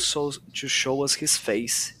continues to show us his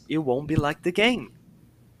face, it won't be like the game.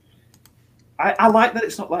 I like that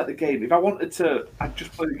it's not like the game. If I wanted to, I'd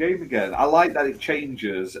just play the game again. I like that it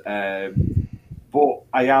changes, but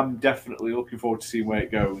I am definitely looking forward to seeing where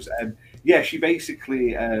it goes. And yeah, she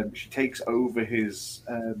basically she takes over his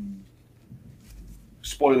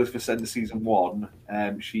spoilers for Sender Season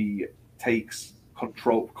 1. She takes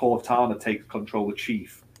control. Cortana takes control of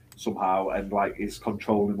Chief somehow, and like is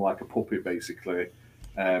controlling like a puppet basically.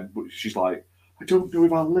 But she's like, I don't know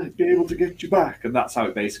if I'll be able to get you back. And that's how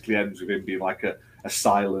it basically ends with him being like a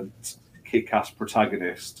silent, kick-ass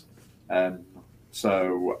protagonist.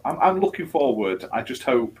 So I'm looking forward. I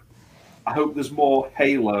hope there's more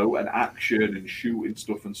Halo and action and shooting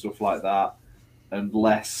stuff and stuff like that, and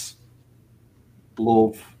less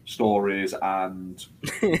love stories and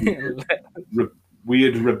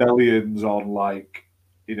weird rebellions on like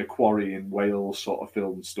in a quarry in Wales sort of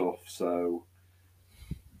film stuff. So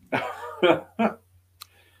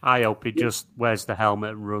I hope he just wears the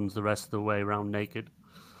helmet and runs the rest of the way around naked.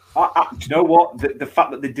 Do you know what? The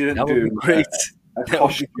fact that they didn't do great. A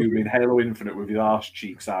costume in Halo Infinite with his arse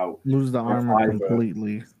cheeks out, lose the armor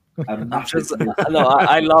completely. I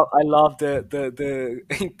love the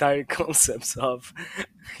entire concepts of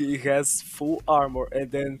he has full armor,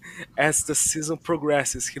 and then as the season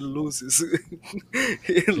progresses, he loses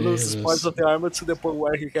loses parts of the armor to the point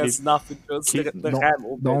where he has nothing, just the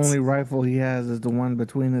hammer. The only rifle he has is the one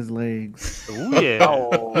between his legs. Oh yeah!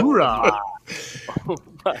 Hoorah!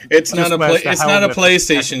 It's not a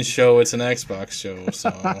PlayStation show; it's an Xbox show.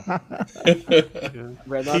 So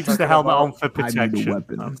keeps the helmet on for protection.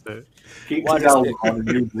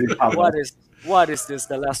 What is this?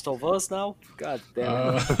 The Last of Us now? God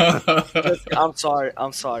damn it! I'm sorry.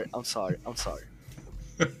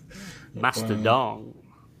 Master Dong.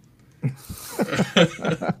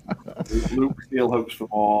 Luke still hopes for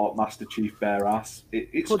more Master Chief bare ass.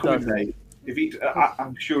 It's coming, mate.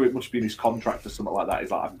 I'm sure it must be in his contract or something like that. He's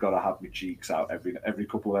like, I've got to have my cheeks out every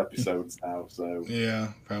couple of episodes now. So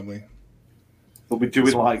yeah, probably. They'll be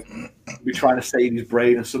doing be trying to stay in his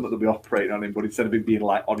brain or something. They'll be operating on him, but instead of him being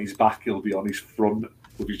like on his back, he'll be on his front.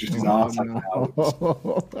 It'll be just his arse hanging out.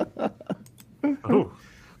 Oh,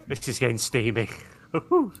 this is getting steamy.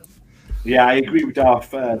 Yeah, I agree with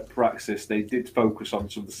Darth Praxis. They did focus on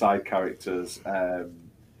some of the side characters.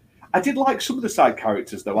 I did like some of the side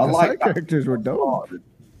characters, though. The side characters were dope.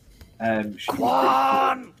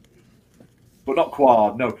 Quan! But not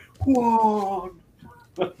Quan, no. Quan!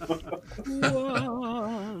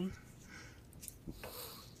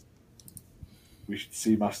 We should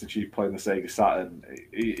see Master Chief playing the Sega Saturn.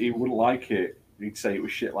 He wouldn't like it. He'd say it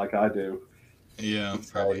was shit like I do. Yeah,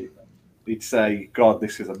 probably. He'd say, God,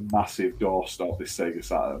 this is a massive doorstop, this Sega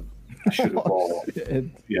Saturn. I should have bought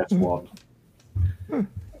PS1.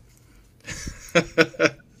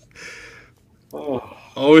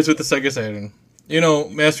 Always with the Sega Saturn. You know,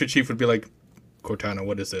 Master Chief would be like, Cortana,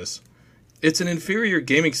 what is this? It's an inferior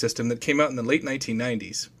gaming system that came out in the late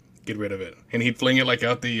 1990s. Get rid of it. And he'd fling it like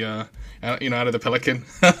out the, out of the Pelican.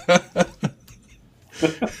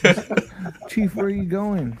 Chief, where are you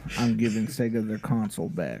going? I'm giving Sega their console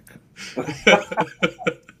back.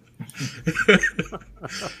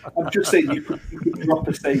 I'm just saying, you could drop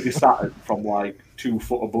a Sega Saturn from like 2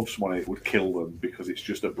 foot above someone, it would kill them because it's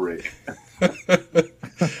just a brick.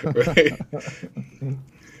 Right.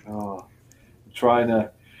 I'm trying to.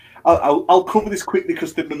 I'll cover this quickly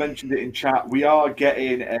because Thimble mentioned it in chat. We are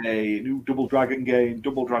getting a new Double Dragon game,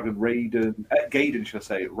 Double Dragon Gaiden, should I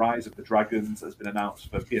say? Rise of the Dragons has been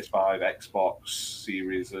announced for PS5, Xbox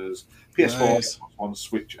Series, PS4, Nice. Xbox One,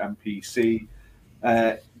 Switch, and PC.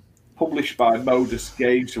 Published by Modus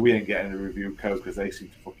Games, so we ain't getting a review code because they seem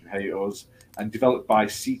to fucking hate us. and developed by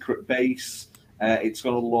Secret Base. It's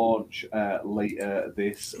going to launch later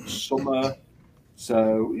this summer.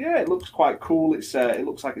 So yeah, it looks quite cool. It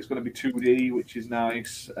looks like it's going to be 2D, which is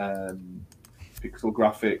nice. Pixel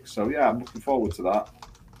graphics. So yeah, I'm looking forward to that.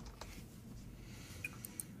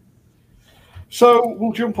 So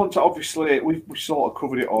we'll jump on to, obviously we sort of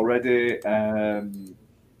covered it already.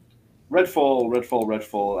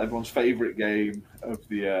 Redfall, everyone's favourite game of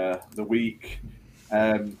the week.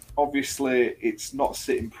 Obviously, it's not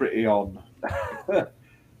sitting pretty on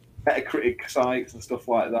Metacritic sites and stuff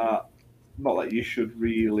like that. Not that you should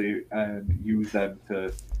really use them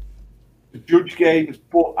to judge games,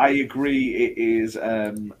 but I agree it is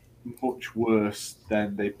much worse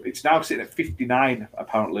than they. It's now sitting at 59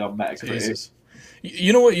 apparently on Metacritic. Jesus.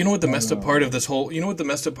 You know what the messed up part of this whole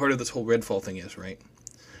Redfall thing is, right?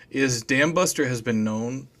 Is Dambuster has been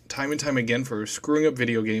known time and time again for screwing up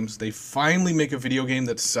video games. They finally make a video game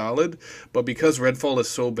that's solid, but because Redfall is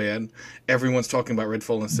so bad, everyone's talking about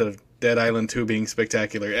Redfall instead of Dead Island 2 being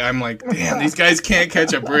spectacular. I'm like, damn, these guys can't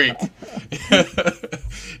catch a break.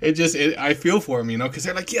 I feel for them, because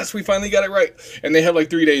they're like, yes, we finally got it right. And they have like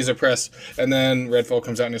 3 days of press, and then Redfall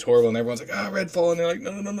comes out and it's horrible, and everyone's like, Redfall, and they're like,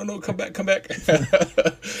 no, come back.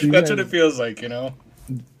 That's what it feels like, Do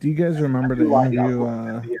you guys remember the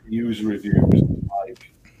interview? User reviews,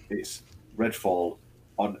 like it's Redfall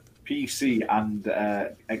on PC and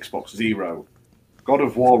Xbox 0, God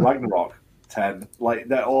of War Ragnarok 10. Like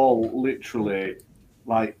they're all literally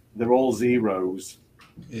like they're all zeros.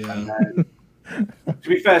 Yeah. And then, to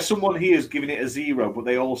be fair, someone here is giving it a 0, but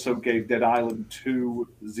they also gave Dead Island 2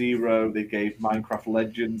 0. They gave Minecraft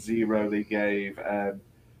Legends 0. They gave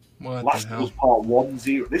Last of Us Part 1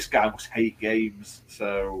 0. This guy must hate games.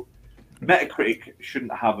 So Metacritic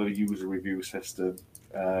shouldn't have a user review system.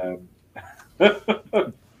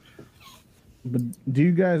 But do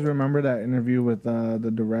you guys remember that interview with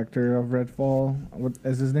the director of Redfall? What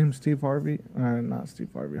is his name? Steve Harvey? Not Steve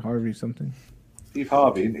Harvey. Harvey something. Steve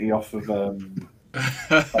Harvey, isn't he off of?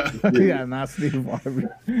 Yeah, not Steve Harvey.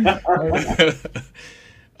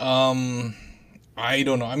 I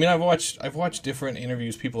don't know. I mean, I've watched different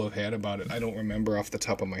interviews people have had about it. I don't remember off the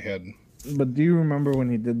top of my head. But do you remember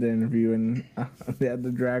when he did the interview and they had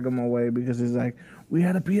to drag him away because he's like, we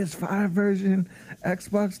had a PS5 version.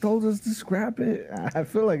 Xbox told us to scrap it. I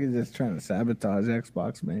feel like he's just trying to sabotage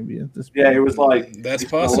Xbox maybe at this point. Yeah, it was like that's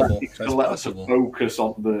possible. He's going to let us focus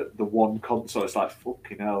on the one console. It's like,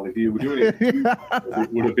 fucking hell, if you were doing it,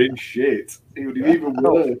 it would have been shit. It would have been even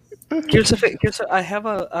worse. Here's the thing. I have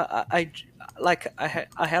I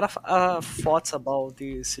had a thoughts about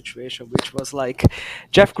this situation, which was like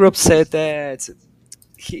Jeff Grubb said that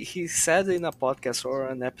he said in a podcast or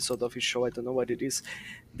an episode of his show, I don't know what it is,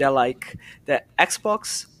 that like the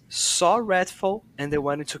Xbox saw Redfall and they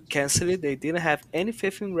wanted to cancel it. They didn't have any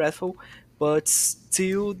faith in Redfall, but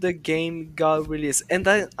still the game got released. And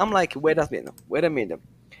I'm like, wait a minute.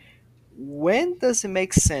 When does it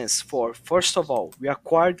make sense for, first of all, we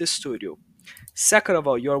acquired the studio. Second of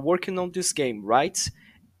all, you're working on this game, right?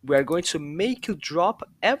 We are going to make you drop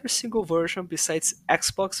every single version besides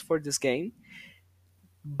Xbox for this game,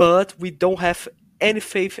 but we don't have any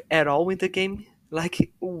faith at all in the game.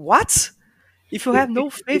 Like, what? If you have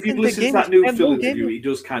no faith in the game, if you listen to that new Phil interview, he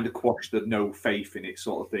does kind of quash the no faith in it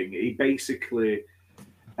sort of thing. He basically,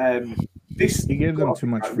 he gives them too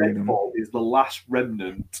much freedom. Redfall is the last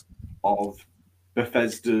remnant of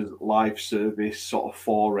Bethesda's live service sort of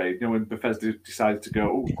foray. When Bethesda decided to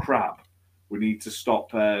go, oh crap, we need to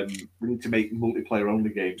stop. We need to make multiplayer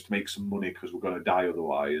only games to make some money because we're going to die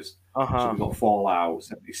otherwise. So we got Fallout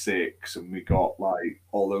 76, and we got like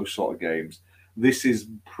all those sort of games. This is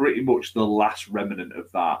pretty much the last remnant of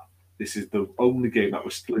that. This is the only game that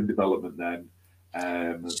was still in development then.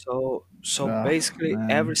 So basically,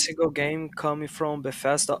 every single game coming from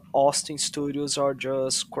Bethesda Austin Studios are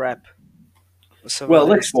just crap. Well,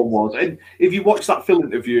 this one was, and if you watch that Phil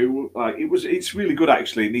interview, like it's really good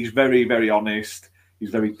actually, and he's very, very honest. He's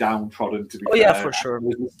very downtrodden, to be fair. Yeah, for sure. I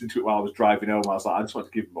was listening to it while I was driving home. I was like, I just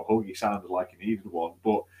wanted to give him a hug. He sounded like he needed one.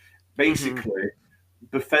 But basically,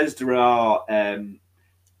 Bethesda are.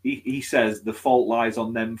 He says the fault lies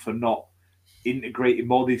on them for not integrating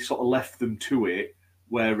more. They sort of left them to it,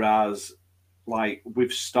 whereas, like with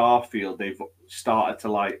Starfield, they've started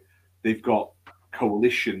to they've got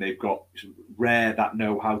Coalition, they've got Rare that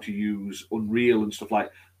know how to use Unreal and stuff like.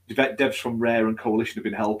 Devs from Rare and Coalition have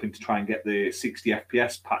been helping to try and get the 60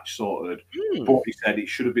 FPS patch sorted. But he said it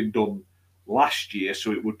should have been done last year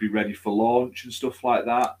so it would be ready for launch and stuff like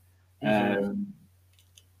that.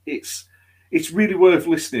 It's really worth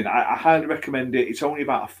listening. I highly recommend it. It's only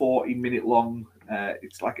about a 40-minute long.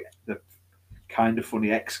 It's like the kind of funny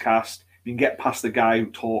XCast. You can get past the guy who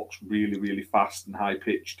talks really, really fast and high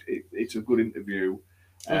pitched. It's a good interview.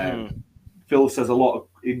 Hmm. Phil says a lot of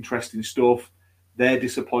interesting stuff. They're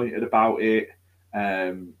disappointed about it.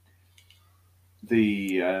 Um,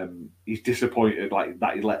 he's disappointed like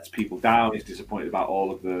that he lets people down. He's disappointed about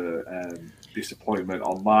all of the disappointment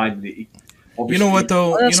online. You know what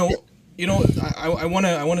though? Honestly, I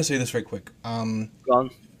want to say this right quick. gone.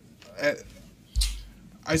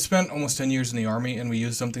 I spent almost 10 years in the army, and we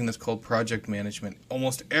used something that's called project management.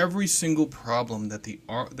 Almost every single problem that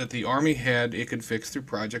the army had, it could fix through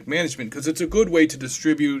project management because it's a good way to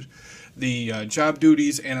distribute the job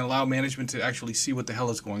duties and allow management to actually see what the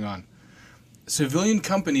hell is going on. Civilian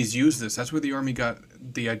companies use this. That's where the army got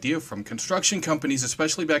the idea from. Construction companies,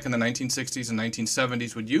 especially back in the 1960s and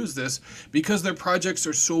 1970s, would use this because their projects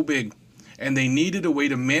are so big. And they needed a way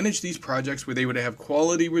to manage these projects where they would have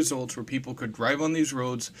quality results where people could drive on these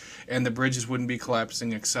roads and the bridges wouldn't be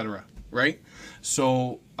collapsing, etc. Right?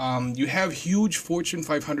 So you have huge Fortune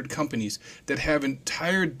 500 companies that have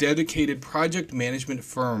entire dedicated project management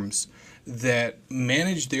firms that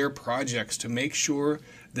manage their projects to make sure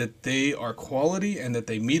that they are quality and that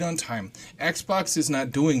they meet on time. Xbox is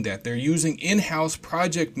not doing that. They're using in-house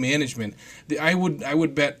project management. I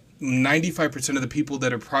would bet 95% of the people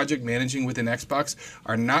that are project managing within Xbox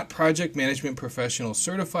are not project management professionals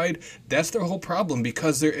certified. That's their whole problem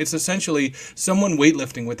because it's essentially someone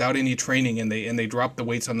weightlifting without any training and they drop the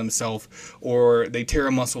weights on themselves or they tear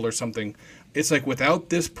a muscle or something. It's like without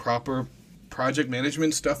this proper project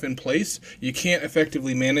management stuff in place, you can't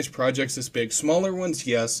effectively manage projects this big. Smaller ones,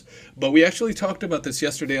 yes, but we actually talked about this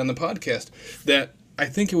yesterday on the podcast that I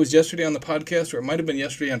think it was yesterday on the podcast, or it might have been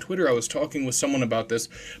yesterday on Twitter. I was talking with someone about this,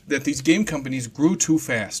 that these game companies grew too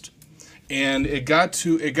fast. And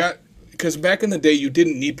because back in the day, you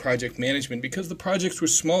didn't need project management because the projects were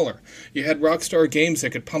smaller. You had Rockstar Games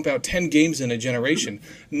that could pump out 10 games in a generation.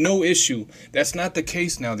 No issue. That's not the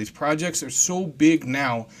case now. These projects are so big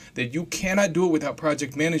now that you cannot do it without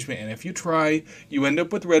project management. And if you try, you end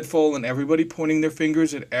up with Redfall and everybody pointing their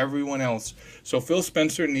fingers at everyone else. So Phil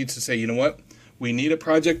Spencer needs to say, you know what? We need a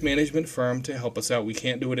project management firm to help us out. We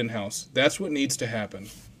can't do it in-house. That's what needs to happen.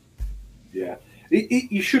 Yeah.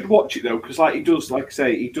 You should watch it though, because like he does, like I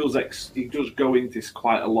say, he does go into this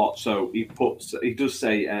quite a lot. So he does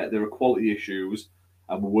say there are quality issues,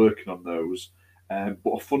 and we're working on those. But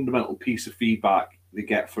a fundamental piece of feedback they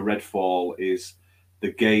get for Redfall is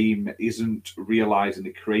the game isn't realizing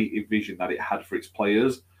the creative vision that it had for its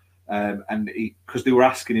players. And because they were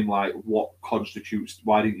asking him like, what constitutes,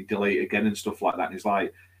 why didn't you delay it again and stuff like that? And he's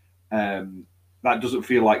like, that doesn't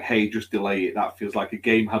feel like, hey, just delay it. That feels like a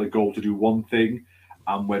game had a goal to do one thing,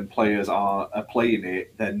 and when players are playing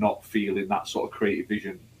it, they're not feeling that sort of creative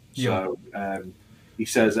vision. Yeah. So he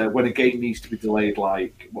says when a game needs to be delayed,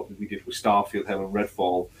 like what we did with Starfield, Hell and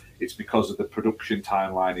Redfall, it's because of the production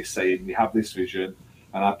timeline is saying we have this vision,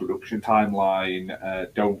 and our production timeline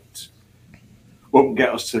won't get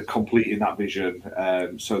us to completing that vision.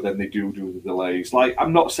 So then they do the delays. Like,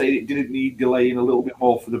 I'm not saying it didn't need delaying a little bit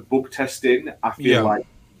more for the bug testing. I feel like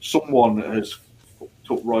someone has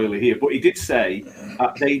took royally here. But he did say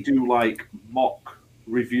they do like mock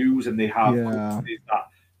reviews and they have companies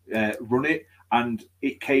that run it, and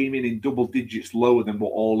it came in double digits lower than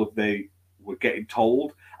what all of they were getting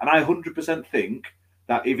told. And I 100% think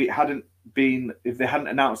that if they hadn't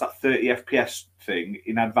announced that 30 FPS thing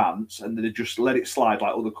in advance and they just let it slide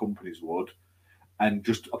like other companies would and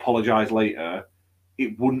just apologize later,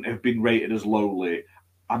 it wouldn't have been rated as lowly.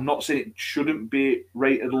 I'm not saying it shouldn't be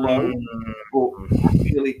rated low, but I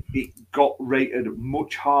feel it got rated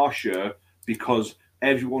much harsher because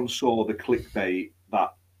everyone saw the clickbait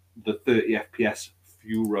that the 30 FPS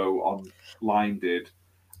Furo online did.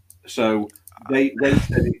 So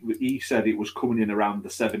he said it was coming in around the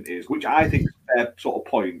 70s, which I think is a fair sort of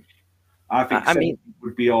point. I think it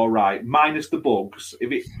would be all right, minus the bugs.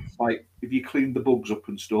 If you clean the bugs up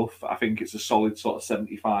and stuff, I think it's a solid sort of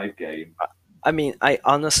 75 game. I mean, I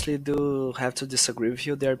honestly do have to disagree with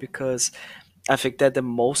you there because I think that the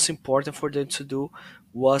most important for them to do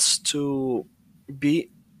was to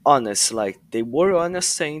be honest. Like, they were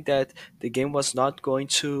honest saying that the game was not going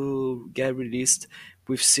to get released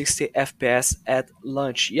with 60 FPS at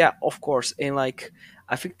launch. Yeah, of course. And like,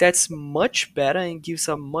 I think that's much better and gives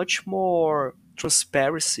a much more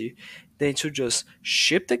transparency than to just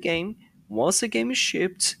ship the game. Once the game is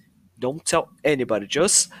shipped, don't tell anybody.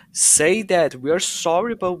 Just say that we are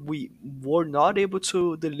sorry, but we were not able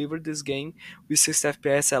to deliver this game with 60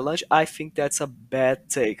 FPS at launch. I think that's a bad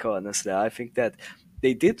take, honestly. I think that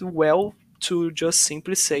they did well to just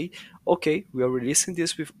simply say, okay, we are releasing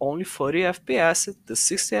this with only 40 FPS. The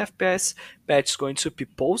 60 FPS patch is going to be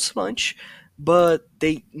post launch, but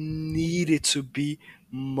they needed to be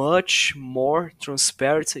much more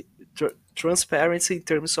transparency in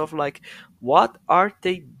terms of like what are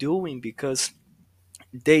they doing, because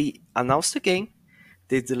they announced the game,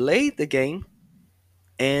 they delayed the game,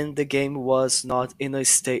 and the game was not in a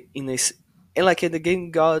state and like the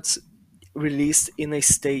game got released in a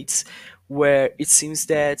state where it seems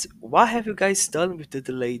that what have you guys done with the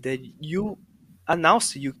delay that you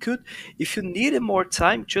announced? You could, if you needed more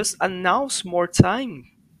time, just announce more time.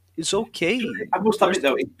 It's okay. I must admit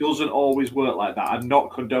though, it doesn't always work like that. I'm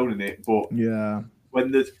not condoning it, but Yeah.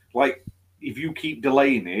 when there's like, if you keep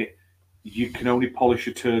delaying it, you can only polish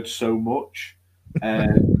a turd so much,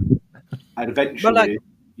 and But like, eventually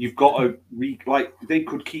you've got to like they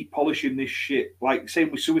could keep polishing this shit. Like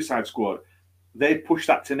same with Suicide Squad, they push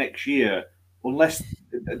that to next year unless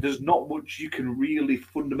there's not much you can really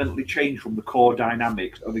fundamentally change from the core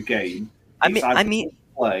dynamics of the game. It's I either mean,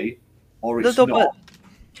 play or no, it's no, not. but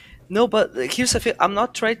no, but here's the thing. I'm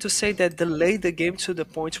not trying to say that delay the game to the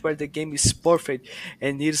point where the game is perfect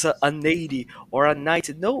and needs an 80 or a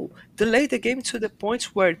 90. No, delay the game to the point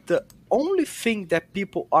where the only thing that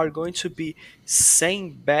people are going to be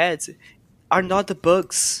saying bad are not the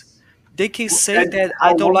bugs. They can say Then that I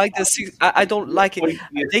how don't long? like I don't What like it. point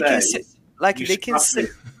do you They can say say like you they can scrap say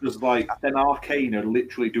this? Because like then Arcane are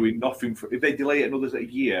literally doing nothing for. If they delay it another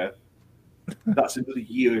year, that's another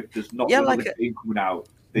year. If there's not yeah, another like game coming out,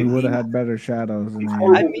 We they would have need. had better shadows in It's the I end.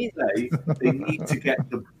 horrible mean, to say. They need to get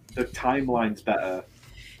the timelines better,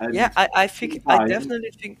 yeah, and I think I sometimes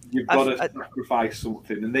definitely think you've I, got to sacrifice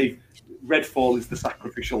something. And they've Redfall is the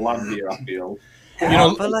sacrificial lamb here. I feel. Put You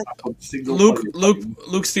know, but like on single Luke player Luke games.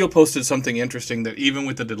 Luke Steele posted something interesting that even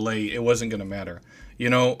with the delay, it wasn't going to matter. You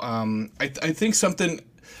know, I think something.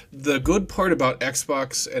 The good part about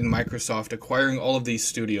Xbox and Microsoft acquiring all of these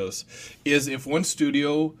studios is if one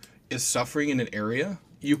studio is suffering in an area,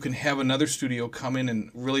 you can have another studio come in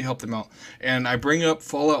and really help them out. And I bring up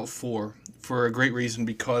Fallout 4 for a great reason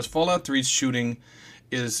because Fallout 3's shooting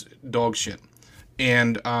is dog shit.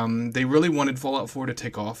 And they really wanted Fallout 4 to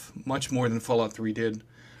take off much more than Fallout 3 did.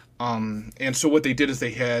 And so what they did is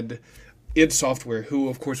they had id Software, who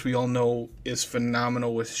of course we all know is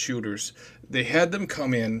phenomenal with shooters. They had them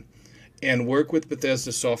come in and work with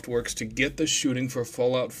Bethesda Softworks to get the shooting for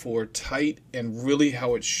Fallout 4 tight and really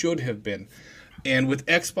how it should have been. And with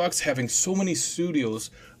Xbox having so many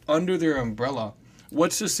studios under their umbrella,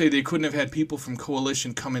 what's to say they couldn't have had people from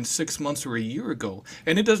Coalition come in 6 months or a year ago?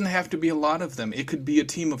 And it doesn't have to be a lot of them. It could be a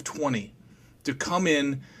team of 20 to come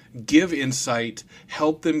in, give insight,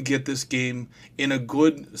 help them get this game in a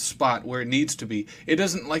good spot where it needs to be. It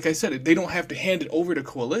doesn't, like I said, they don't have to hand it over to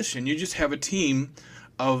Coalition. You just have a team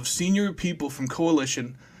of senior people from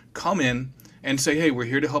Coalition come in and say, hey, we're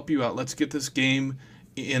here to help you out. Let's get this game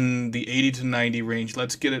in the 80 to 90 range.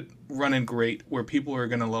 Let's get it running great where people are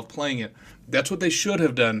going to love playing it. That's what they should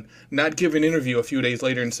have done, not give an interview a few days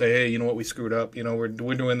later and say, hey, you know what, we screwed up. You know, we're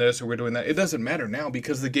doing this or we're doing that. It doesn't matter now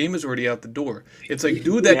because the game is already out the door. It's like,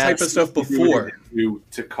 do that type of Yes. stuff before.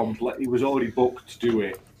 To complete, he was already booked to do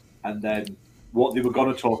it, and then what they were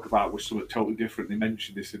going to talk about was something totally different. They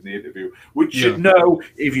mentioned this in the interview, which Yeah. you know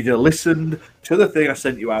if you'd have listened to the thing I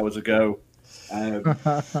sent you hours ago. But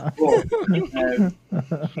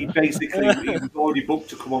he basically he was already booked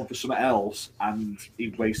to come on for something else, and he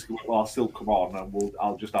basically went, well, I'll still come on, and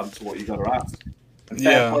I'll just answer what you got to ask. And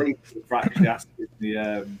fair Yeah. play for actually asking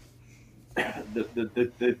the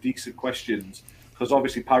decent questions, because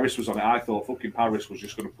obviously Paris was on it. I thought fucking Paris was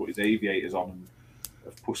just going to put his aviators on and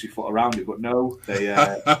pussyfoot around it, but no, they.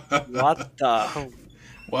 what the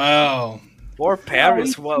Wow. poor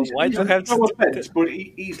Paris? Why do you have no to? offense, but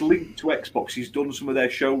he's linked to Xbox. He's done some of their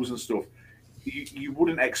shows and stuff. You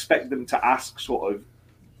wouldn't expect them to ask sort of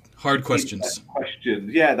Hard questions.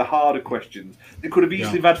 questions. Yeah, the harder questions. They could have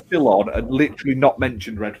easily Yeah. had Phil on and literally not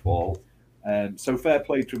mentioned Redfall. So fair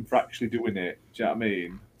play to him for actually doing it. Do you know what I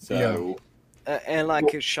mean? So And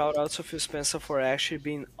like a shout out to Phil Spencer for actually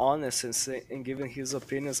being honest and giving his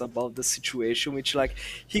opinions about the situation, which like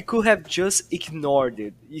he could have just ignored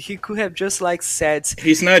it. He could have just like said,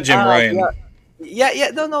 He's not Jim "Ah, Ryan. yeah,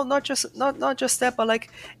 no, not just that, but like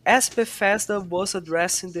as Bethesda was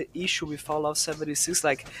addressing the issue with Fallout 76,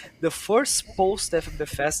 like the first post that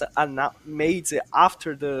Bethesda made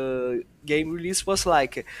after the game release was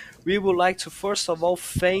like, we would like to first of all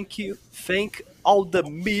thank all the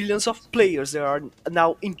millions of players that are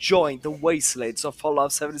now enjoying the wastelands of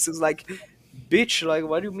Fallout 76. Like, bitch, like,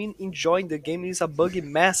 what do you mean enjoying the game? Is a buggy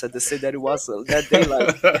mess at the state that it was that day.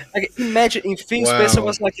 Like imagine if Phil Spencer Wow.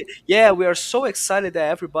 was like, yeah, we are so excited that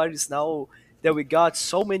everybody's now that we got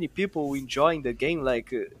so many people enjoying the game,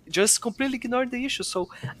 like just completely ignoring the issue. So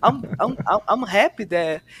I'm happy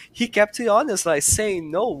that he kept it honest, like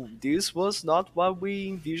saying, no, this was not what we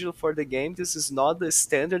envisioned for the game. This is not the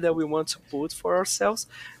standard that we want to put for ourselves.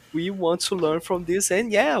 We want to learn from this,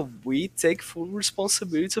 and yeah, we take full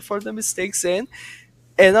responsibility for the mistakes. And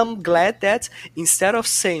I'm glad that instead of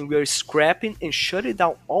saying we are scrapping and shutting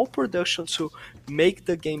down all production to make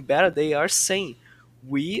the game better, they are saying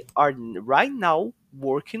we are right now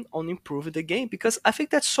working on improving the game, because I think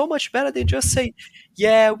that's so much better than just say,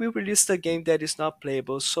 yeah, we released a game that is not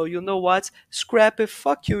playable. So you know what? Scrap it.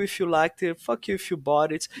 Fuck you if you liked it. Fuck you if you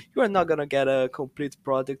bought it. You are not gonna get a complete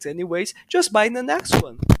product anyways. Just buy the next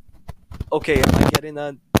one. Okay, am I getting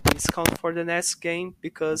a discount for the next game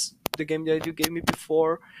because the game that you gave me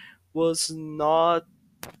before was not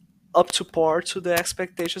up to par to the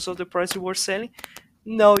expectations of the price you were selling?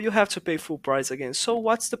 No, you have to pay full price again. So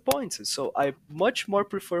what's the point? So I much more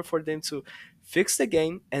prefer for them to fix the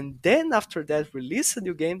game and then after that release a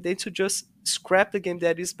new game than to just scrap the game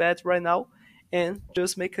that is bad right now and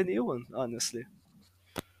just make a new one, honestly.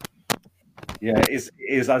 Yeah, it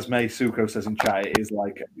is as May Suko says in chat. It's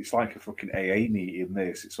like a fucking AA meeting.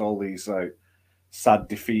 This it's all these sad,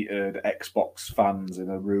 defeated Xbox fans in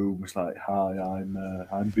a room. It's like, hi,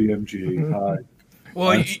 I'm BMG. Hi,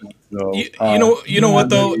 Well, I'm hi. you know what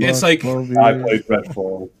though? It's like I played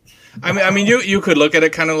Redfall. I mean, you could look at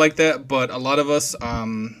it kind of like that, but a lot of us, I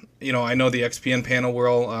know the XPN panel, we're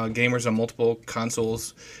all gamers on multiple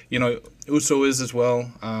consoles. Uso is as well,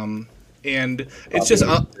 and it's just,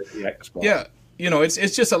 yeah,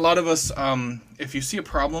 it's just a lot of us. If you see a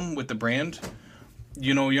problem with the brand,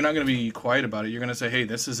 you're not going to be quiet about it. You're going to say, hey,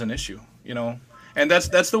 this is an issue, And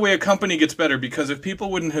that's the way a company gets better, because if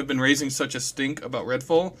people wouldn't have been raising such a stink about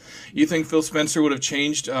Redfall, you think Phil Spencer would have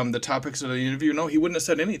changed the topics of the interview? No, he wouldn't have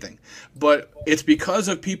said anything. But it's because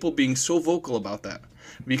of people being so vocal about that,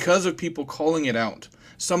 because of people calling it out.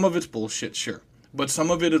 Some of it's bullshit, sure, but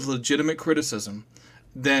some of it is legitimate criticism.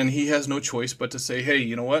 Then he has no choice but to say, hey,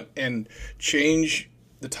 you know what, and change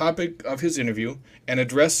the topic of his interview and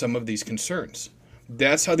address some of these concerns.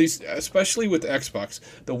 That's how these, especially with Xbox,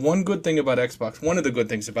 one of the good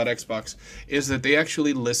things about Xbox is that they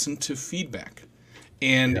actually listen to feedback.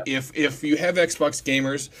 And if you have Xbox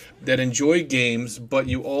gamers that enjoy games, but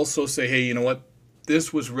you also say, hey, you know what,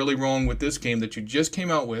 this was really wrong with this game that you just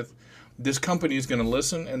came out with, this company is going to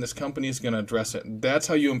listen and this company is going to address it. That's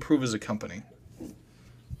how you improve as a company.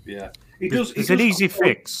 Yeah. It's an easy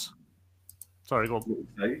fix. Sorry, go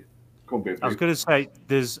on. I was going to say,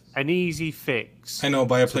 there's an easy fix. I know,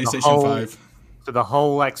 buy a PlayStation 5. To the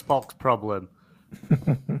whole Xbox problem.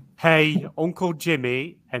 Hey, Uncle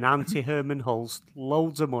Jimmy and Auntie Herman Hulst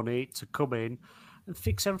loads of money to come in and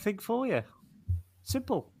fix everything for you.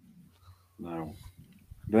 Simple. No.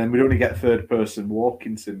 Then we'd only get third-person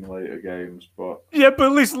walking simulator games, but... Yeah, but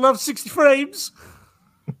at least it'll have 60 frames.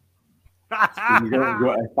 You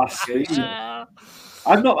go at a fast speed.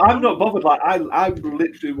 I'm not bothered. Like I'm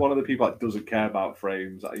literally one of the people that doesn't care about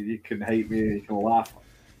frames. You can hate me, you can laugh.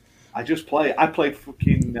 I just play. I played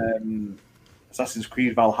fucking Assassin's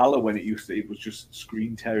Creed Valhalla when it was just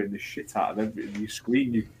screen tearing the shit out of everything. You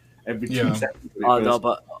screen every 2 seconds.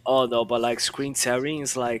 Oh no, but like screen tearing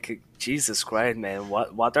is like, Jesus Christ, man.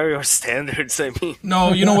 What are your standards? I mean,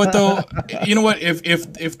 no, you know what though? You know what?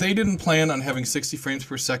 If they didn't plan on having 60 frames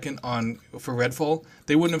per second for Redfall,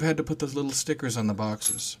 they wouldn't have had to put those little stickers on the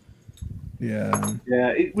boxes. Yeah,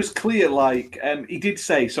 it was clear. Like he did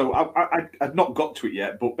say. So I've not got to it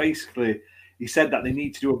yet, but basically he said that they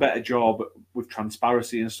need to do a better job with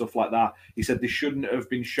transparency and stuff like that. He said they shouldn't have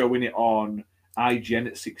been showing it on IGN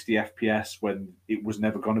at 60 FPS when it was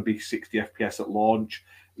never going to be 60 FPS at launch.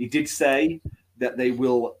 He did say that they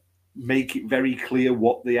will make it very clear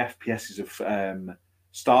what the FPSs of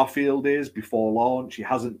Starfield is before launch.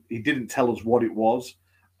 He didn't tell us what it was.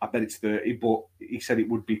 I bet it's 30, but he said it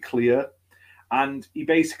would be clear. And he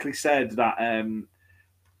basically said that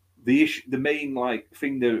the main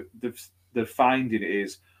thing they're finding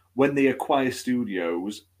is when they acquire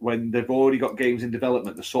studios, when they've already got games in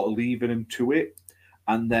development, they're sort of leaving them to it.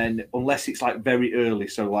 And then unless it's very early,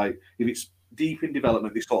 so if it's deep in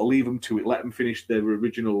development, they sort of leave them to it, let them finish their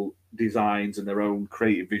original designs and their own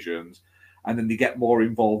creative visions. And then they get more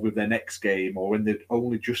involved with their next game, or when they're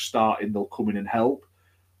only just starting, they'll come in and help.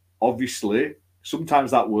 Obviously,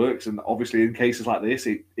 sometimes that works. And obviously in cases like this,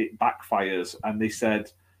 it backfires. And they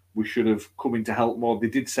said we should have come in to help more. They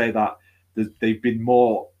did say that they've been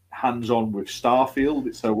more hands-on with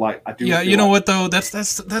Starfield. So like I do. Yeah, feel you know like what though?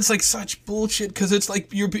 That's like such bullshit because it's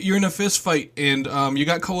like you're in a fist fight and you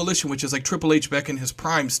got Coalition, which is like Triple H back in his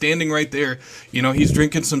prime, standing right there. You know, he's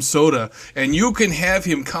drinking some soda, and you can have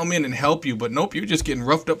him come in and help you, but nope, you're just getting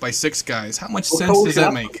roughed up by 6 guys. How much sense does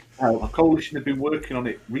that make? Coalition have been working on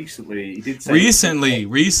it recently. He did say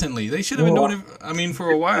Recently, they should have been doing it. I mean,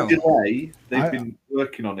 for a while. Delay, they've been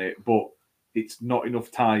working on it, but it's not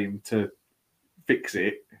enough time to fix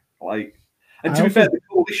it. Like, and to be fair, the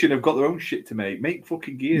Coalition have got their own shit to make. Make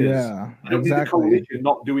fucking Gears. Yeah, I don't need the Coalition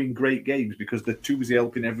not doing great games because they're too busy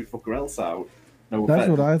helping every fucker else out. No That's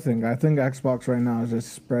offense. what I think. I think Xbox right now is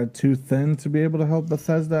just spread too thin to be able to help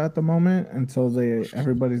Bethesda at the moment until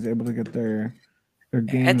everybody's able to get their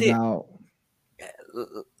games out.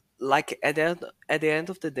 Like at the end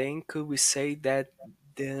of the day, could we say that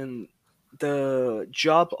then the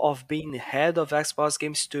job of being head of Xbox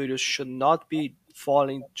Game Studios should not be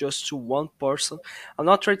falling just to one person? I'm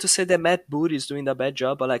not trying to say that Matt Booty is doing a bad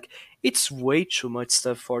job, but like it's way too much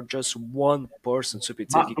stuff for just one person to be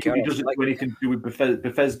taking care of. Doesn't do anything to do with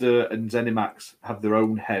Bethesda and ZeniMax have their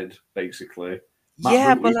own head basically.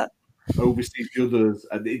 Oversees the others,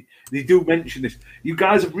 and they do mention this. You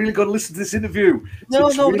guys have really got to listen to this interview. No.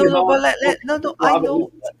 I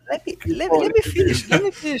know. Let me finish. Let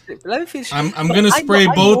me finish. I'm gonna spray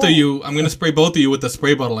both of you. I'm gonna spray both of you with the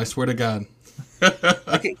spray bottle. I swear to God.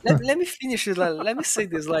 Okay, let me finish it. Let me say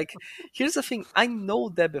this. Like, here's the thing. I know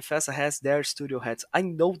that Bethesda has their studio heads. I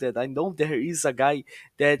know that. I know there is a guy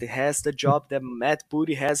that has the job that Matt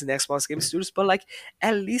Booty has in Xbox Game Studios. But like,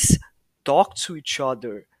 at least talk to each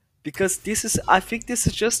other. Because I think this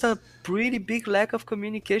is just a pretty big lack of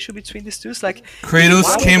communication between the studios. Like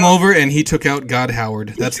Kratos came over and he took out God Howard.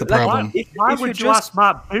 That's the problem. Why would you ask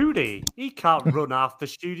Matt Booty? He can't run half the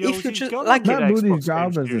studios. Matt Booty's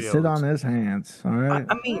job is to sit on his hands. All right.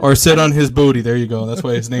 Or sit on his booty. There you go. That's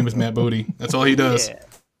why his name is Matt Booty. That's all he does. Yeah.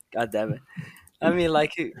 God damn it. I mean,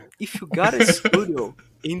 like, if you got a studio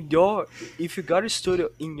in your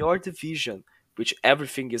division, which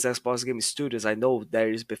everything is Xbox Game Studios. I know there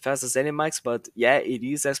is Bethesda ZeniMax, but yeah, it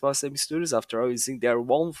is Xbox Game Studios. After all, it's in their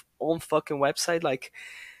own fucking website. Like,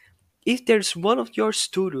 if there's one of your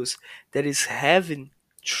studios that is having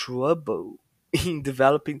trouble in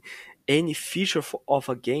developing any feature of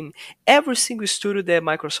a game, every single studio that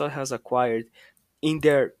Microsoft has acquired, in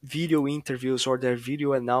their video interviews or their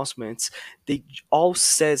video announcements, they all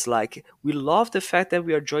says like, we love the fact that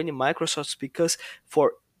we are joining Microsoft because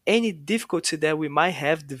for any difficulty that we might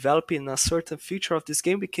have developing a certain feature of this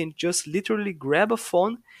game, we can just literally grab a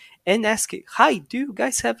phone and ask it, hi, do you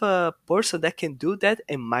guys have a person that can do that?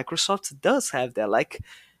 And Microsoft does have that. Like,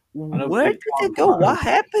 where did it go? What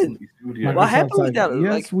happened? What happened with that?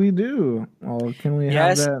 Yes, we do. Oh, can we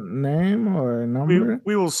have that name or number?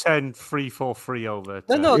 We will send 343 over.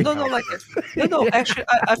 No. Actually,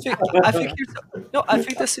 I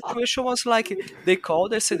think the situation was like they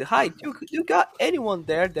called and said, "Hi, you got anyone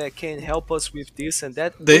there that can help us with this and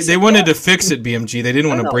that?" They wanted to fix it, BMG. They didn't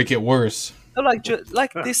want to break it worse. No,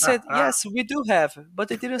 like they said, yes, we do have, but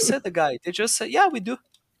they didn't say the guy. They just said, yeah, we do.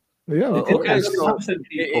 Yeah, okay. So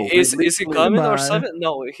is he coming or something?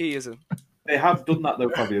 No, he isn't. They have done that though,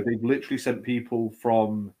 Fabio. They've literally sent people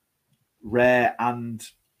from Rare and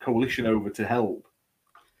Coalition over to help.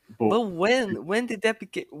 But when did that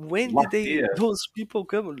begin? When did those people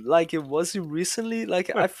come? Like, it was recently.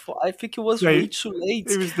 Like, I think it was way too late.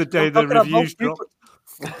 It was the day the reviews dropped.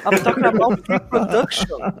 I'm talking about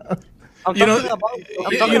pre-production. You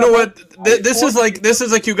know what? This is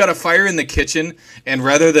like you got a fire in the kitchen, and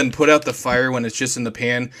rather than put out the fire when it's just in the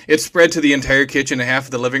pan, it's spread to the entire kitchen and half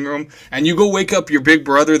of the living room. And you go wake up your big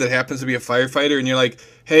brother that happens to be a firefighter, and you're like,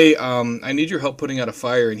 "Hey, I need your help putting out a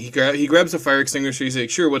fire." And he grabs a fire extinguisher. He's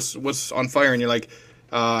like, "Sure, what's on fire?" And you're like,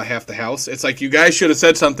 half the house. It's like you guys should have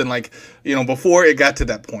said something like, before it got to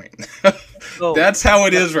that point. That's how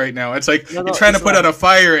it is right now. It's like you're trying to put out a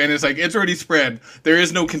fire, and it's like it's already spread. There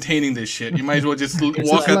is no containing this shit. You might as well just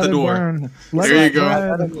walk out the door. There you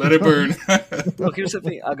go. Let it burn. Look, here's the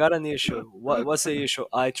thing. I got an issue. What's the issue?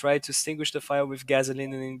 I tried to extinguish the fire with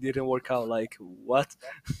gasoline, and it didn't work out. Like, what?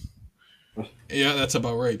 Yeah, that's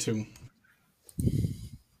about right too.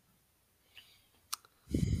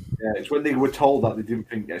 Yeah, it's when they were told that they didn't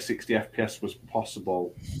think 60 FPS was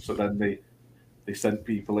possible, so then they sent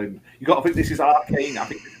people in. You got to think this is Arcane. I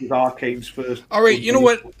think this is Arcane's first. All right, you know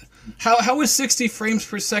what? How is 60 frames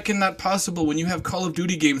per second not possible when you have Call of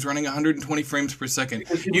Duty games running 120 frames per second?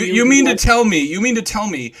 You mean to tell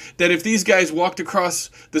me that if these guys walked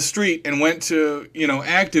across the street and went to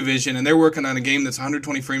Activision and they're working on a game that's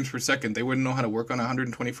 120 frames per second, they wouldn't know how to work on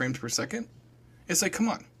 120 frames per second? It's like, come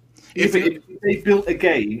on. If they built a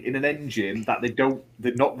game in an engine that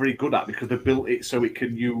they're not very good at because they built it so it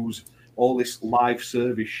can use all this live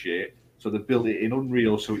service shit. So they built it in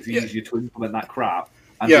Unreal so it's easier to implement that crap,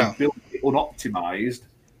 and they built it unoptimized.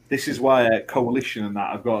 This is why Coalition and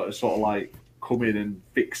that have got to sort of like come in and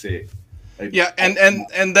fix it. Yeah,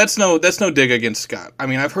 and that's no dig against Scott. I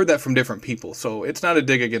mean, I've heard that from different people, so it's not a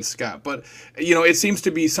dig against Scott. But it seems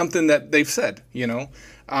to be something that they've said.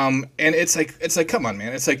 And it's like, come on,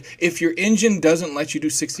 man. It's like if your engine doesn't let you do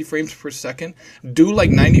 60 frames per second, do like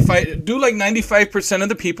 95% of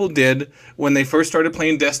the people did when they first started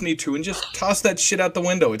playing Destiny 2, and just toss that shit out the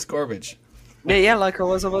window. It's garbage. Yeah, like I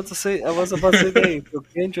was about to say that you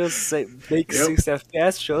can just make 60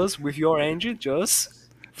 FPS just with your engine, just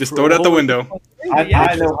throw it out the window. I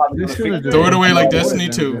know how to throw it away like Destiny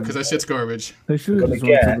 2, because that shit's garbage. They should have just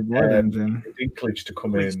went to the Void engine. Dinklage to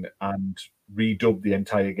come in and redub the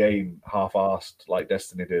entire game half-arsed like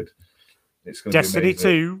Destiny did. It's going Destiny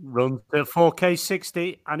 2 runs at 4K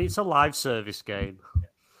 60, and it's a live service game.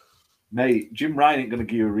 Mate, Jim Ryan ain't going to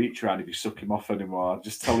give you a reach around if you suck him off anymore. I'm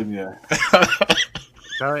just telling you.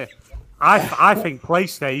 Sorry. I think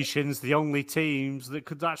PlayStation's the only teams that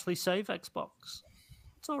could actually save Xbox.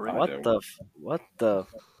 It's all right. What?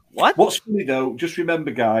 What's funny though, just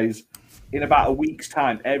remember, guys, in about a week's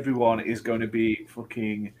time, everyone is going to be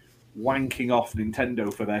fucking wanking off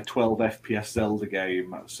Nintendo for their 12 FPS Zelda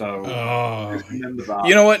game. So just remember that.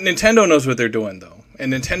 You know what? Nintendo knows what they're doing though,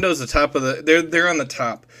 and Nintendo's the top of they're on the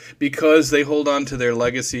top because they hold on to their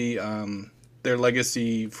legacy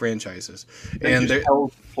franchises. And just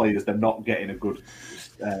tell players they're not getting a good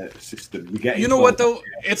system. You know what though?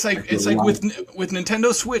 It's like with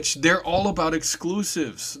Nintendo Switch, they're all about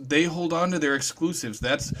exclusives. They hold on to their exclusives.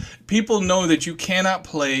 That's people know that you cannot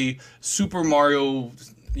play Super Mario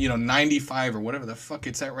 95 or whatever the fuck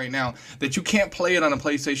it's at right now, that you can't play it on a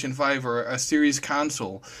PlayStation 5 or a Series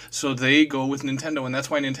console. So they go with Nintendo, and that's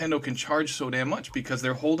why Nintendo can charge so damn much, because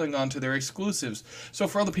they're holding on to their exclusives. So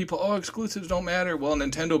for other people, exclusives don't matter. Well,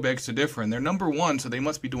 Nintendo begs to differ, and they're number one, so they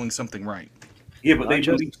must be doing something right. Yeah, but they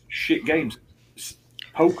release shit games.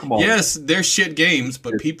 Pokemon. Yes, they're shit games,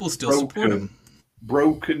 but people still support them.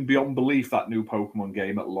 Broken beyond belief, that new Pokemon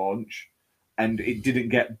game at launch. And it didn't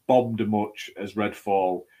get bombed as much as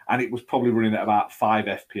Redfall, and it was probably running at about 5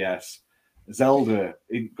 FPS. Zelda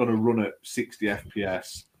ain't going to run at 60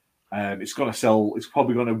 FPS. It's going to sell. It's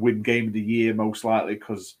probably going to win Game of the Year most likely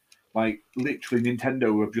because, like, literally,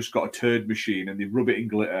 Nintendo have just got a turd machine and they rub it in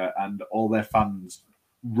glitter, and all their fans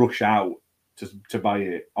rush out to buy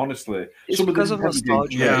it. Honestly, it's some because of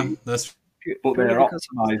nostalgia. Yeah, that's. But they're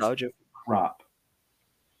optimized crap.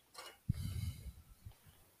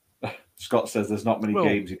 Scott says there's not many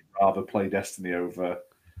games he'd rather play Destiny over.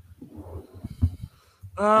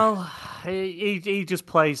 Well, he just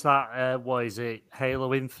plays that. What is it?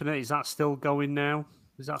 Halo Infinite. Is that still going now?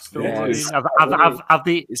 Is that still running? Have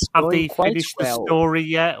they finished the story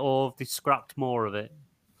yet, or have they scrapped more of it?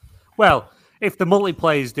 Well, if the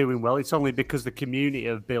multiplayer is doing well, it's only because the community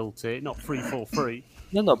have built it, not 343.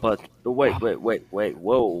 No, but wait,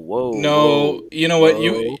 whoa. No, you know what?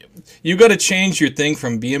 You got to change your thing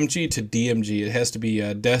from BMG to DMG. It has to be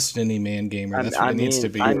a Destiny man gamer. That's what it needs to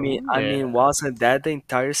be. I mean, wasn't that the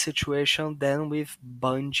entire situation then with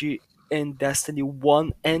Bungie and Destiny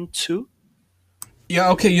 1 and 2?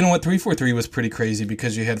 Yeah, okay, you know what? 343 was pretty crazy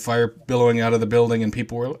because you had fire billowing out of the building and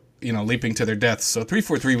people were, leaping to their deaths. So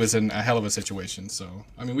 343 was in a hell of a situation. So,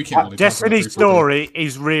 I mean, we can't really Destiny's story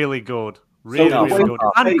is really good. Really good.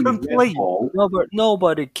 And complete.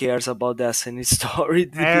 Nobody cares about Destiny's story.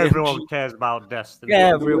 Everyone cares about Destiny.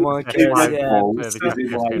 Everyone cares, yeah.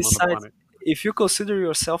 Besides, if you consider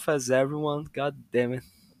yourself as everyone, god damn it.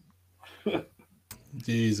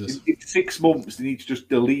 Jesus. In 6 months, they need to just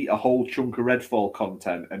delete a whole chunk of Redfall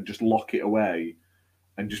content and just lock it away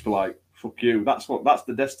and just be like, fuck you. That's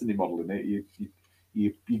the Destiny model, isn't it?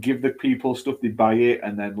 You give the people stuff, they buy it,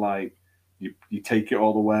 and then like you take it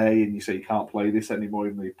all away and you say you can't play this anymore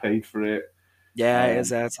even though you paid for it. Yeah,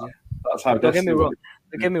 exactly. That's how Don't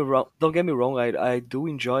get me wrong. I do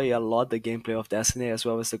enjoy a lot the gameplay of Destiny as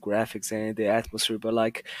well as the graphics and the atmosphere, but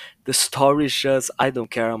like the story is just, I don't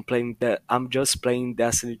care. I'm just playing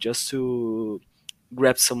Destiny just to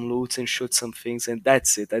grab some loot and shoot some things, and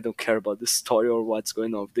that's it. I don't care about the story or what's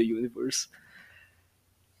going on with the universe.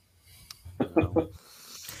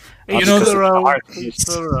 It's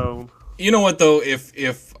their own. You know what though? If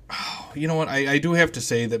you know what, I do have to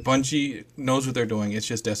say that Bungie knows what they're doing. It's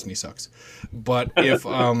just Destiny sucks. But if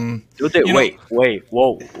but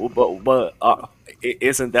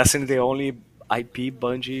isn't Destiny the only IP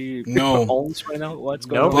Bungie owns right now? What's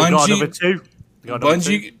going on?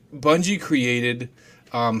 Bungie Bungie created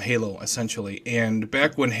Halo essentially, and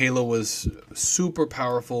back when Halo was super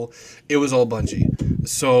powerful, it was all Bungie.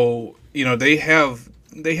 So they have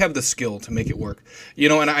the skill to make it work.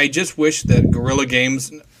 And I just wish that Guerrilla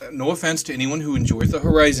Games. No offense to anyone who enjoys the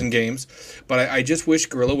Horizon games, but I just wish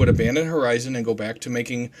Guerrilla would abandon Horizon and go back to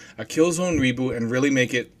making a Killzone reboot and really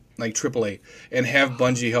make it like AAA and have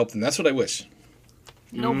Bungie help them. That's what I wish.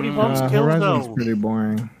 Nobody wants Horizon's Killzone. pretty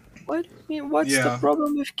boring. What? What's the Yeah.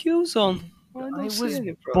 problem with Killzone? I don't It see was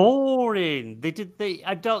any problem. boring.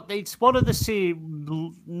 It's one of the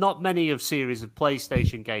not many of series of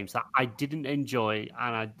PlayStation games that I didn't enjoy,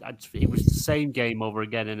 and it was the same game over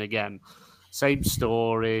again and again, same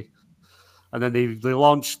story. And then they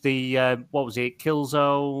launched the what was it,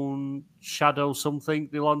 Killzone Shadow something?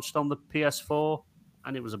 They launched on the PS4,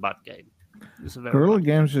 and it was a bad game. It was a very Guerrilla bad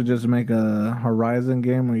Games should just make a Horizon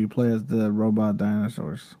game where you play as the robot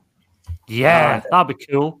dinosaurs. Yeah, that'd be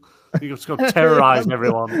cool. You just go terrorize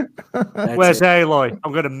everyone. Where's Aloy?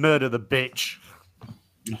 I'm going to murder the bitch.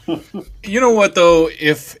 You know what though?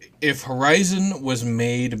 If Horizon was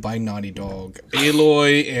made by Naughty Dog,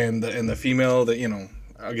 Aloy and the female that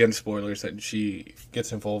again spoilers that she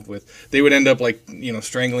gets involved with, they would end up like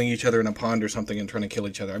strangling each other in a pond or something and trying to kill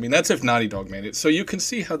each other. I mean that's if Naughty Dog made it. So you can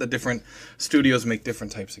see how the different studios make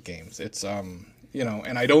different types of games. It's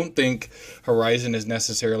and I don't think Horizon is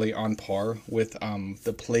necessarily on par with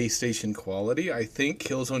the PlayStation quality. I think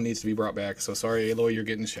Killzone needs to be brought back. So sorry, Aloy, you're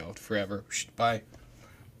getting shelved forever. Bye.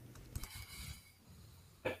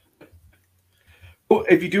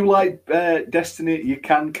 But if you do like Destiny, you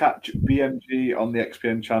can catch BMG on the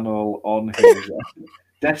XPN channel on his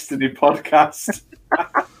Destiny podcast.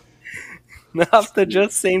 After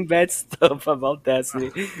just saying bad stuff about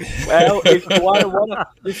Destiny, well, if you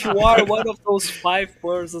are one of those 5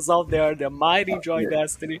 persons out there that might enjoy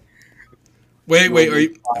Destiny, Wait, are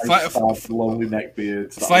you five lonely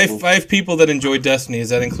neckbeards? Five people that enjoy Destiny? Is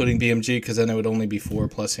that including BMG? Because then it would only be 4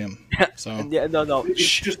 plus him. So yeah, no,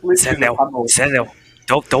 Senel,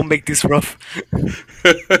 don't make this rough.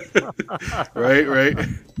 right.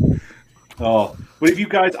 Oh, but if you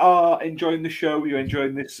guys are enjoying the show, you're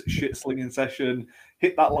enjoying this shit slinging session,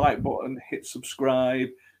 hit that like button, hit subscribe,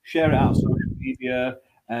 share it out on social media.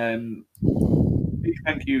 Big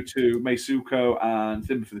thank you to Meisuko and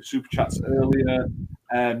Thimba for the super chats earlier.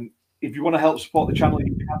 If you want to help support the channel,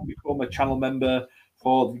 you can become a channel member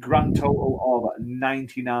for the grand total of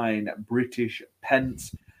 99 British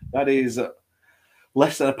pence. That is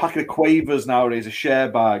less than a packet of quavers nowadays, a share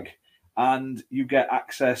bag. And you get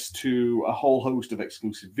access to a whole host of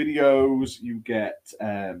exclusive videos. You get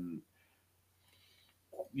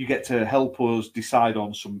to help us decide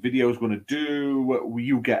on some videos we're going to do.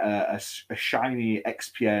 You get a shiny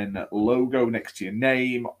XPN logo next to your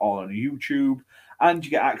name on YouTube. And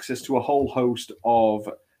you get access to a whole host of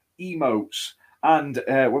emotes. And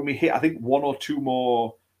when we hit, I think, 1 or 2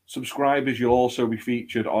 more subscribers, you'll also be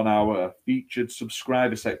featured on our featured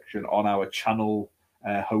subscriber section on our channel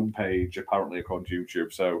homepage, apparently, according to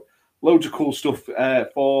YouTube. So loads of cool stuff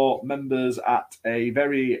for members at a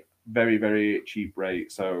very, very, very cheap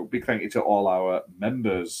rate. So big thank you to all our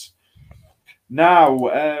members. Now,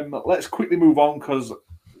 let's quickly move on because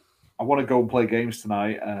I want to go and play games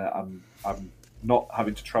tonight. I'm not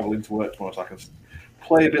having to travel into work tomorrow, so I can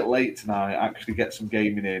play a bit late tonight, actually get some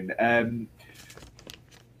gaming in.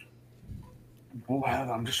 Well,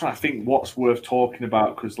 I'm just trying to think what's worth talking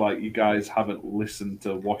about because, you guys haven't listened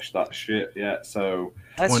to Wash That Shit yet. So,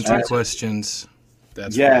 20 questions.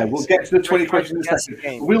 That's we'll get to the 20 questions in a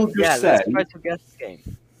second. Let's try to guess the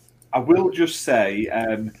game. I will just say,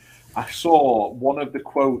 I saw one of the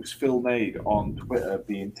quotes Phil made on Twitter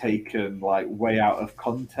being taken way out of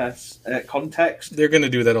context. They're going to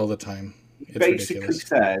do that all the time. He basically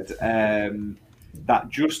said that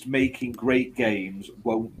just making great games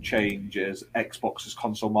won't change as Xbox's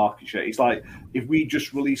console market share. It's like, if we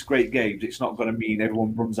just release great games, it's not going to mean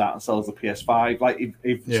everyone runs out and sells the PS5.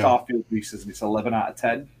 If Starfield releases and it's 11 out of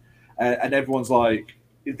 10, and everyone's like,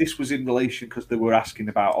 this was in relation because they were asking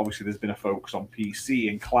about, obviously there's been a focus on PC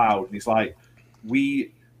and cloud, and it's like,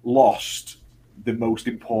 we lost the most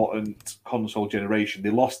important console generation. They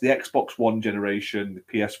lost the Xbox One generation, the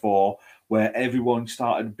PS4, where everyone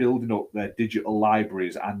started building up their digital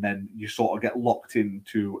libraries, and then you sort of get locked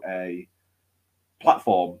into a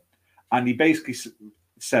platform. And he basically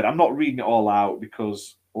said, I'm not reading it all out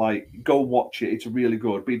because, go watch it. It's really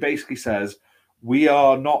good. But he basically says, we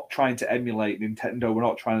are not trying to emulate Nintendo. We're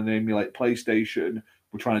not trying to emulate PlayStation.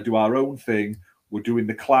 We're trying to do our own thing. We're doing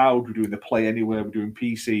the cloud. We're doing the Play Anywhere. We're doing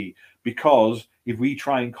PC. because if we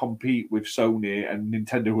try and compete with Sony and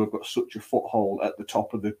Nintendo, who have got such a foothold at the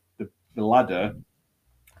top of the ladder,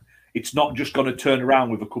 it's not just going to turn around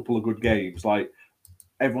with a couple of good games. Like,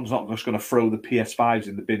 everyone's not just going to throw the PS5s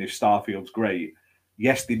in the bin if Starfield's great.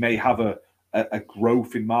 Yes, they may have a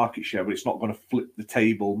growth in market share, but it's not going to flip the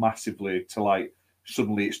table massively to like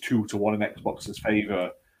suddenly it's 2-1 in Xbox's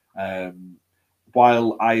favor.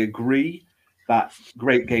 While I agree that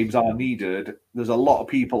great games are needed, there's a lot of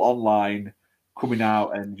people online coming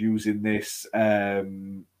out and using this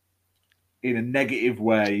in a negative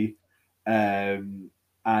way, and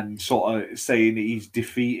sort of saying he's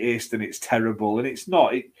defeatist and it's terrible, and it's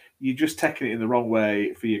not. You're just taking it in the wrong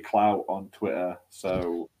way for your clout on Twitter.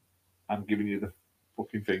 So I'm giving you the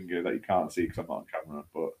fucking finger that you can't see because I'm not on camera,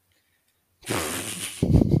 but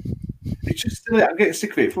it's just silly. I'm getting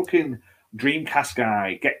sick of it. Fucking Dreamcast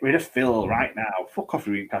guy, get rid of Phil right now. Fuck off,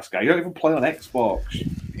 Dreamcast guy. You don't even play on Xbox.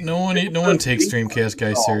 No one takes Dreamcast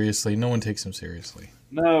guys seriously. No one takes him seriously.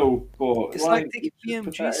 No, but It's like taking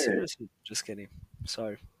PMG seriously. Just kidding.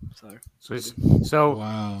 Sorry. So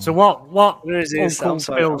Wow. So what Where is this? Uncle I'm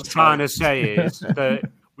sorry, Phil's I'm trying sorry. to say is that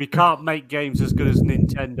we can't make games as good as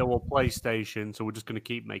Nintendo or PlayStation, so we're just going to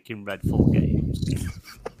keep making Redfall games.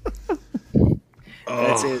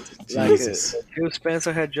 That's it. Like Jesus. Phil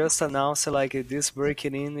Spencer had just announced, like this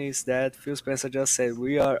breaking in is that Phil Spencer just said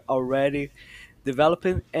we are already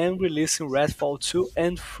developing and releasing Redfall 2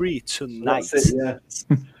 and 3 tonight. that's it,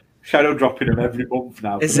 yeah. Shadow dropping them every month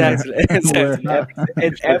now. Exactly. Every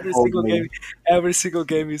single Redfall every single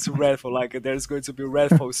game is Redfall. Like there's going to be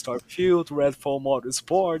Redfall Starfield, Redfall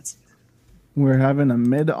Motorsports. We're having a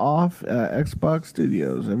mid-off Xbox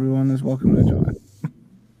Studios. Everyone is welcome to join.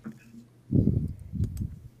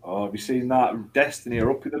 Oh, have you seen that? Destiny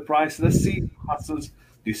are upping the price of the season passes.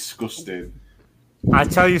 Disgusting. I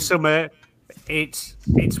tell you something, it's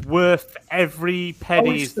worth every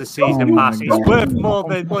penny as the season oh my pass. It's God. worth more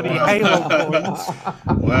than bloody Halo points.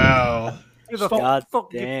 Wow. Who the God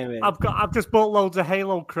fuck- damn it. I've just bought loads of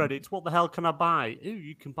Halo credits. What the hell can I buy? Ooh,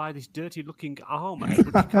 you can buy this dirty looking armor,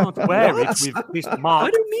 but you can't wear it with this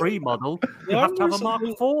Mark do you mean? III model. The You have to have a armor's Mark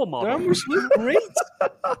so- IV The model. armors look great.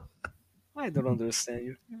 I don't understand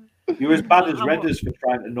you. You're as bad as Redders for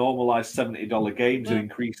trying to normalise $70 games and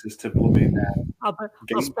increases to blooming I'll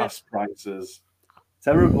Game spend- Pass prices.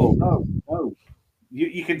 Terrible. No.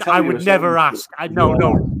 You can tell I you're would a never Sony ask. user. No. You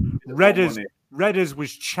want Redders money. Redders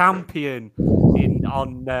was champion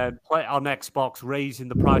on Xbox raising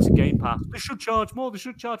the price of Game Pass. They should charge more.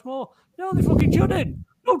 No, they fucking shouldn't.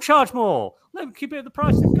 Don't charge more. Let them keep it at the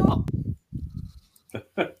price they've got.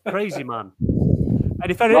 Crazy man. And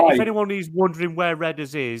if anyone is wondering where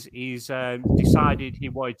Redders is, he's decided he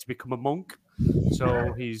wanted to become a monk.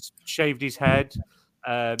 So he's shaved his head.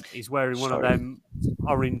 He's wearing one of them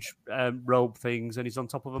orange robe things, and he's on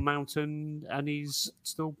top of a mountain, and he's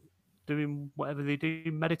still doing whatever they do,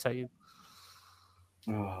 meditating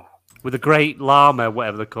Oh. with a great llama,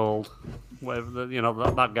 whatever they're called, whatever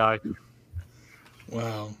that guy.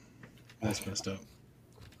 Wow. That's messed up.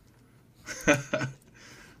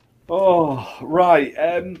 Oh, right.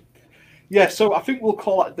 Yeah, so I think we'll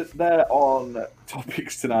call it there on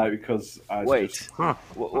topics tonight because Wait.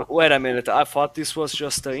 Wait a minute. I thought this was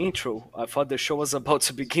just the intro. I thought the show was about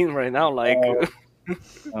to begin right now. Like,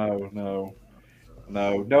 No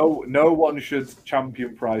one should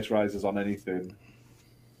champion price rises on anything.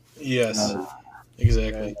 Yes. No.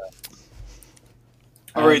 Exactly.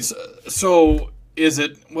 All right. So is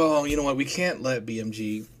it? Well, you know what? We can't let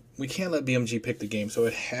BMG pick the game, so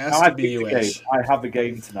it has to be you, Ash. I have the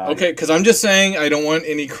game tonight. Okay, because I'm just saying I don't want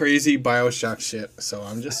any crazy Bioshock shit. So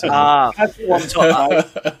I'm just saying.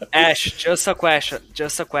 Ash, just a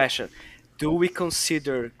question. Do we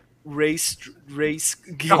consider race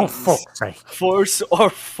games Oh, fuck's sake. first or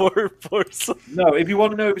first? No, if you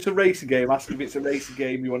want to know if it's a racing game, ask if it's a racing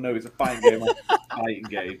game. You want to know if it's a fighting game, ask if it's a fighting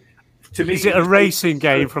game. To me, Is it a racing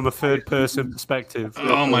game from a third-person perspective?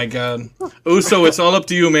 Oh my god. Uso, it's all up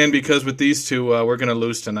to you, man. Because with these two, we're gonna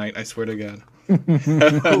lose tonight. I swear to God.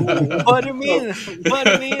 What do you mean?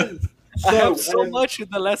 I have so much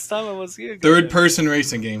the last time I was here. Third-person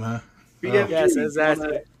racing game, huh? BMG, Yes, you exactly.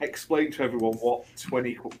 wanna explain to everyone what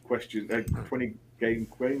 20 questions, 20 game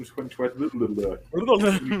games, 20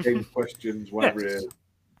 game questions, whatever it is.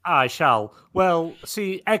 I shall. Well,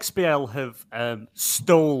 see, XBL have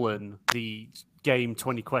stolen the game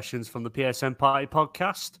 20 questions from the PSN Party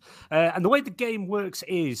podcast. And the way the game works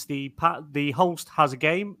is the host has a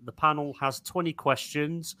game, the panel has 20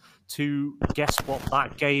 questions to guess what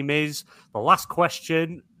that game is. The last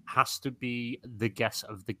question has to be the guess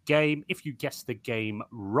of the game. If you guess the game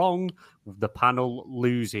wrong, the panel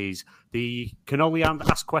loses. They can only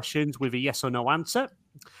ask questions with a yes or no answer.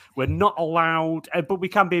 We're not allowed, but we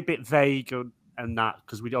can be a bit vague and that,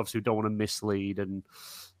 because we obviously don't want to mislead. And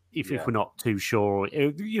if we're not too sure,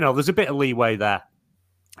 there's a bit of leeway there.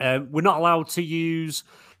 We're not allowed to use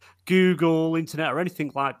Google, internet, or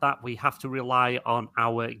anything like that. We have to rely on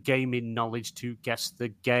our gaming knowledge to guess the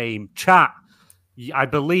game. Chat, I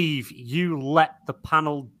believe you let the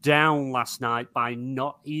panel down last night by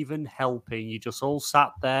not even helping. You just all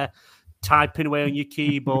sat there typing away on your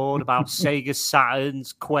keyboard about Sega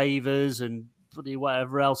Saturns, Quavers, and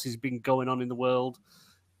whatever else has been going on in the world.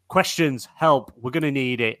 Questions, help. We're going to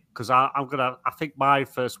need it, because I think my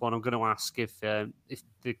first one, I'm going to ask if the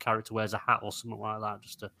character wears a hat or something like that,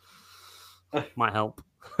 just to might help.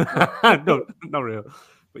 No, not real.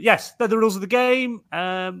 But yes, they're the rules of the game.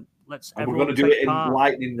 Let's. And we're going to do it in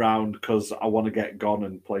lightning round, because I want to get gone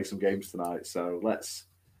and play some games tonight. So let's.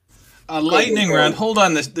 A lightning round. Hold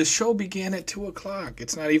on. The show began at 2:00.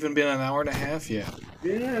 It's not even been an hour and a half yet.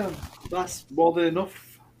 Yeah, that's more than enough.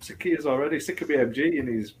 Sick of already. Sick of BMG and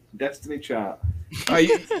his Destiny chat.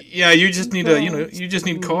 You just need you just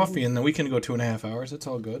need coffee, and then we can go 2.5 hours. It's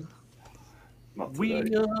all good. Not We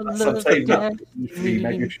today. love I'm saying that Destiny. 3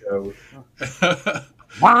 mega show.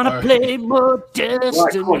 Wanna play more Destiny?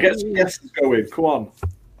 Right, come on, get some guesses going. Come on.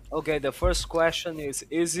 Okay, the first question is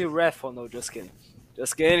it Redfall? No, just kidding.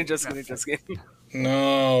 Just kidding.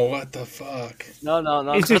 No, what the fuck?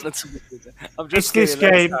 No. Is this- I'm Is just this kidding.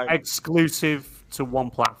 Let's game start. exclusive to one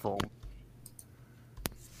platform?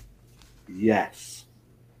 Yes.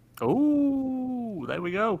 Oh, there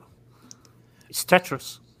we go. It's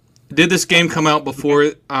Tetris. Did this game come out before?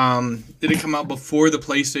 Did it come out before the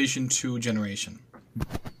PlayStation 2 generation?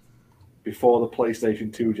 Before the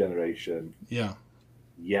PlayStation 2 generation. Yeah.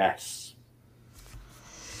 Yes.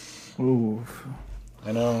 Ooh.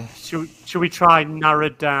 I know. Should we try and narrow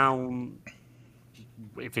down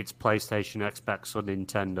if it's PlayStation, Xbox, or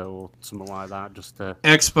Nintendo, or something like that? Just to...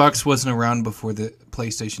 Xbox wasn't around before the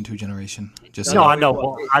PlayStation 2 generation. Just No, saying. I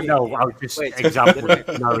know. I know. I was just example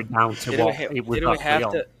narrowed down to what it was actually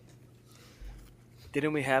on.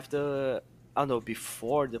 Didn't we have the? Oh no,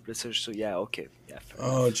 before the PlayStation 2. Yeah, okay. Yeah.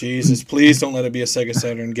 Oh Jesus! Please don't let it be a Sega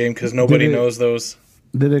Saturn game, because nobody Did it- knows those.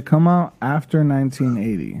 Did it come out after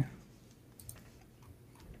 1980?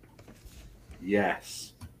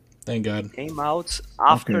 Yes. Thank God. Came out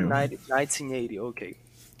after Okay. 1980. Okay.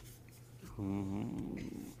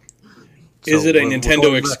 Is So it a we're Nintendo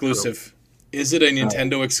going exclusive? Is it a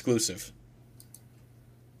Nintendo exclusive?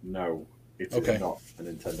 No. It is Okay. not a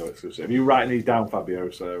Nintendo exclusive. Are you writing these down, Fabio?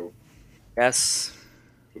 So, Yes.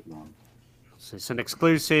 good man. So it's an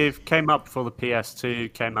exclusive. Came out before the PS2.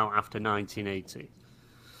 Came out after 1980.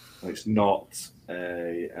 It's not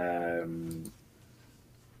a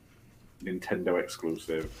Nintendo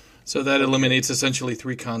exclusive. So that eliminates essentially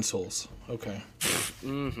 3 consoles. Okay.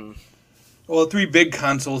 Mm-hmm. Well, 3 big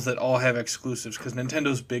consoles that all have exclusives, because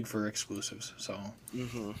Nintendo's big for exclusives. So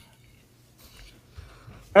Mm-hmm.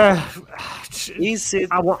 Is it?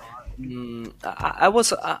 I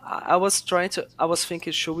was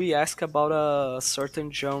thinking, should we ask about a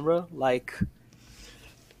certain genre? Like,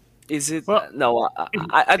 is it? Well, No,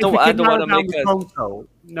 I if don't. we I can don't narrow want to down make the a. console.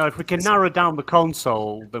 No, if we can narrow down the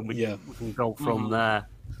console, then we can go from there.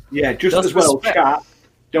 Yeah, just Just as well, respect. chat.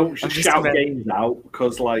 Don't just just shout about- games out,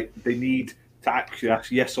 because like they need to actually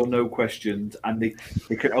ask yes or no questions, and they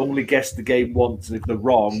can only guess the game once, and if they're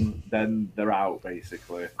wrong, then they're out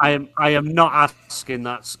basically. I am not asking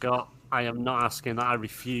that, Scott. I am not asking that. I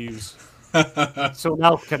refuse. Someone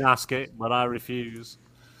else can ask it, but I refuse.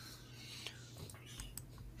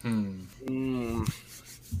 Mm,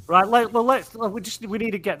 Right, we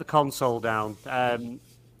need to get the console down.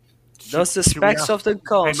 does the should we specs ask of the what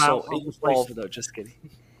came console out on the involve? No, just kidding.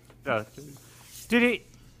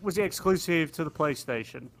 Was it exclusive to the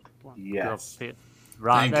PlayStation? Yes.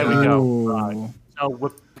 Right, Thank there we God. go. Ooh.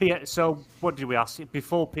 Right. So what did we ask?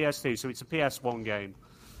 Before PS2, so it's a PS1 game.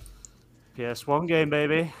 PS1 game,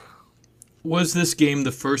 baby. was this game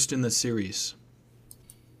the first in the series?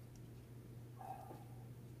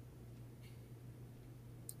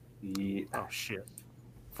 Yeah. Oh shit!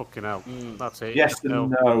 Fucking hell! That's it. Yes No.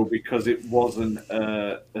 and no, because it wasn't.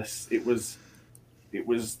 It was.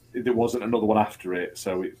 There wasn't another one after it,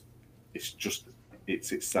 so it's just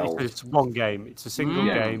it's itself. It's one game. It's a single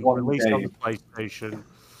Yeah, game one released on the game. PlayStation.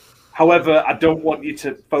 However, I don't want you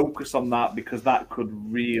to focus on that, because that could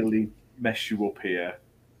really mess you up here.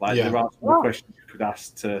 Like Yeah. there are some questions you could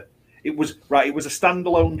ask to. It was right. It was a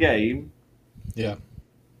standalone game, Yeah.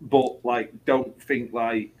 but like, don't think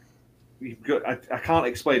like you've got. I can't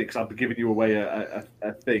explain it because I'll be giving you away a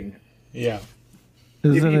thing. Yeah.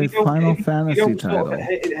 Is it a Final You Fantasy don't sort title? of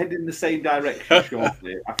head in the same direction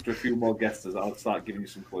shortly. After a few more guesses, I'll start giving you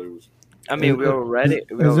some clues. I mean, we already.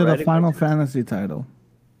 Is it a Final Fantasy title?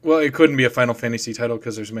 Well, it couldn't be a Final Fantasy title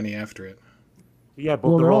because there's many after it. Yeah, but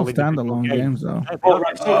Well, they're all individual standalone games, though. Yeah, Oh,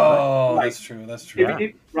 right. So, right. That's true. That's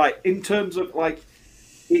true. Right. In terms of like,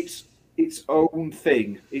 it's its own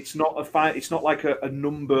thing. It's not It's not like a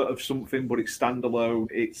number of something, but it's standalone.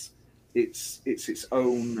 It's its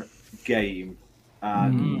own game,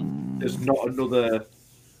 and there's not another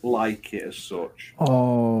like it as such.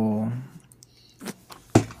 Oh,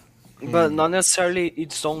 But not necessarily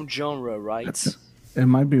its own genre, right? it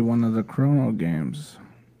might be one of the Chrono games.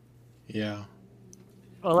 Yeah.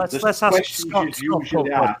 Well, let's The ask questions Scott. you'd Scott usually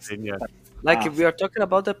question, yeah. Like if we are talking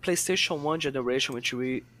about the PlayStation 1 generation,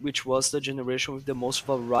 which was the generation with the most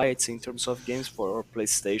variety in terms of games for our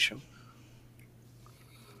PlayStation.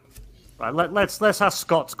 Right, let's ask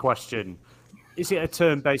Scott's question. Is it a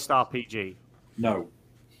turn-based RPG? No.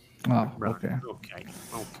 Oh, Right. okay.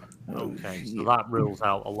 Okay. So that rules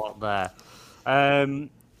out a lot there.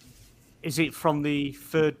 Is it from the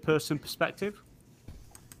third-person perspective?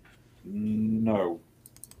 No.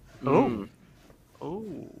 Oh.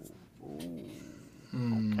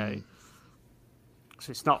 Okay.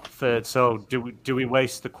 So it's not third. So do we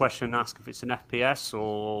waste the question and ask if it's an FPS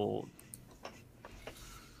or?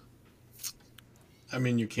 I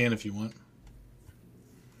mean, you can if you want.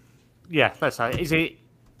 Yeah, let's say. Is it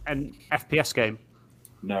an FPS game?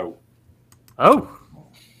 No. Oh.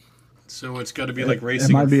 So it's got to be like It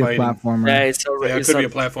racing might or be a fighting. platformer. Yeah, Yeah, it could be a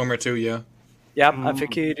platformer too. Yeah. Yeah, I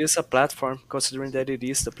think it is a platform, considering that it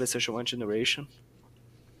is the PlayStation 1 generation.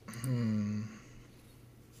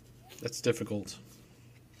 That's difficult.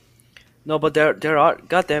 No, but there are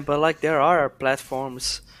goddamn, but like there are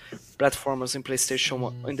platformers in PlayStation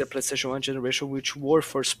 1, in the PlayStation 1 generation which were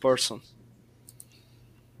first person.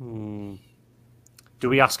 Do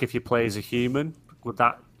we ask if you play as a human? Would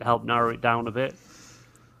that help narrow it down a bit?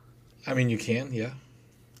 I mean, you can. Yeah.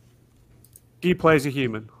 Do you play as a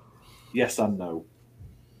human? Yes and no.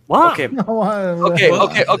 What? Okay,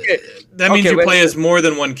 Okay. okay. That means Okay, you wait play a as more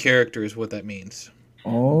than one character. Is what that means.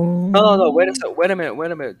 Oh. No. Wait a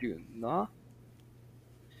minute, dude. No.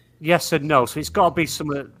 Yes and no. So it's got to be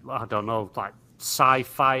something, I don't know, like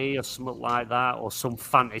sci-fi or something like that, or some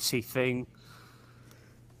fantasy thing.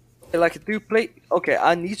 Like, do you play? Okay,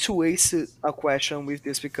 I need to ask a question with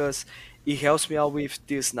this because it helps me out with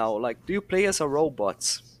this now. Like, do you play as a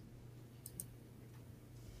robot?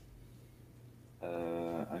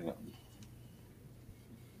 Hang on.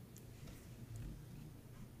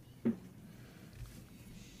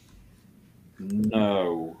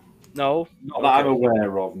 No. No. Not that I'm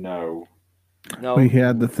aware of. No. No. We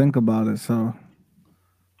had to think about it, so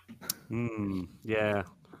Yeah.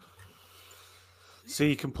 So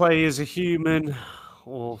you can play as a human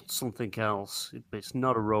or something else. It's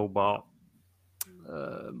not a robot.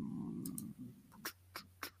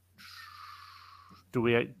 Do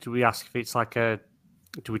we ask if it's like a?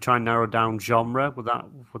 Do we try and narrow down genre? Would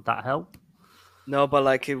that help? No, but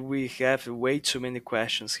like we have way too many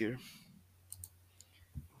questions here.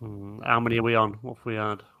 How many are we on? What have we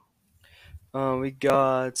had? We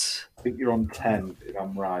got I think you're on 10, if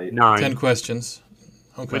I'm right. 9. 10 questions.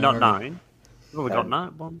 Okay. We're not all right. 9. Oh, we got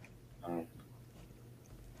 9. One.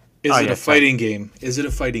 Is Oh, it yeah, a fighting game? Is it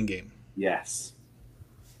a fighting game? Yes.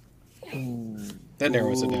 That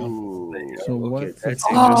narrows it down. so what's the that's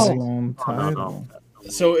standalone title? no.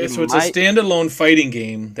 So it's a might- standalone fighting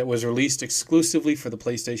game that was released exclusively for the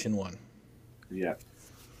PlayStation 1. Yeah.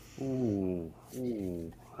 Ooh.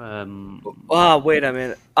 Oh, wait a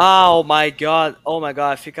minute. Oh my god.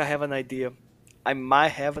 I think I have an idea. I might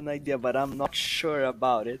have an idea, but I'm not sure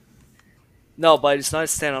about it. No, but it's not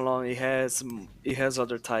standalone. It has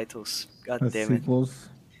other titles. God That's damn it. sequels.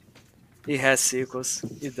 It has sequels.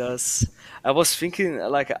 It does. I was thinking,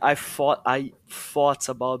 like, I thought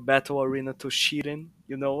about Battle Arena to Shiren.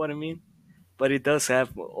 You know what I mean? But it does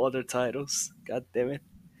have other titles. God damn it.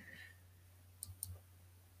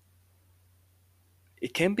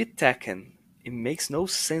 It can be Tekken. It makes no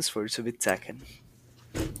sense for it to be Tekken.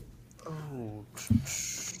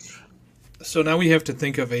 So now we have to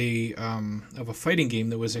think of a fighting game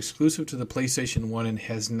that was exclusive to the PlayStation 1 and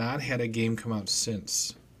has not had a game come out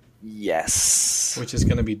since, Yes. which is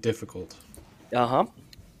going to be difficult. Uh-huh.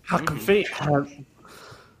 I can think.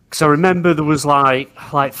 Because I remember there was like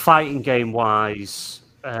fighting game wise,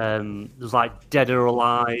 there's like Dead or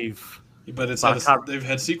Alive. But it's But they've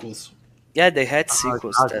had sequels. Yeah, they had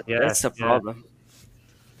sequels. yeah, That's the yeah. problem.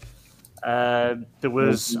 There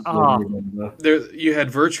was There, you had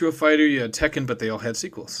Virtua Fighter, you had Tekken, but they all had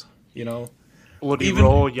sequels. You know, Bloody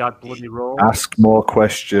Raw. You had Bloody Raw. Ask more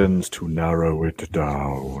questions to narrow it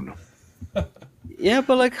down. Yeah,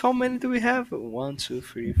 but like, how many do we have? 1, 2,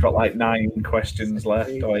 3, We've got like 9 questions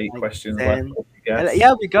left, or 8 questions 10. left. Guess.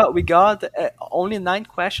 Yeah, we got only 9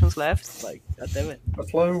 questions left. Like, God damn it.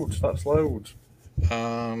 That's loads. That's loads.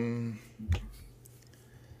 Oh,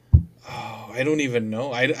 I don't even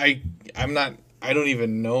know. I'm not. I don't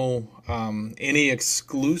even know any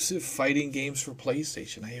exclusive fighting games for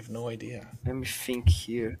PlayStation. I have no idea. Let me think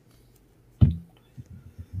here.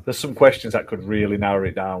 There's some questions that could really narrow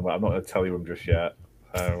it down, but I'm not going to tell you them just yet.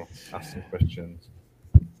 So ask some questions.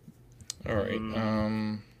 All right.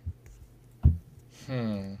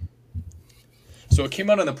 So it came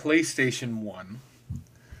out on the PlayStation 1.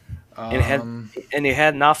 And it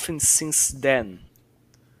had nothing since then.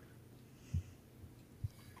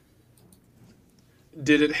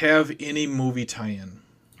 Did it have any movie tie-in?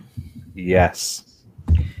 Yes.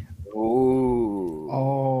 Ooh.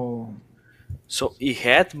 Oh. So it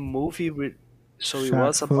had movie so it Shaq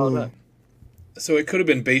was about a... So it could have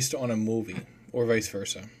been based on a movie, or vice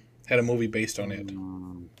versa. Had a movie based on it.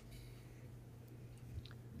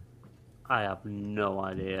 I have no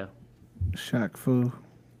idea. Shaq Fu.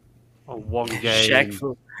 Oh, one game. Shaq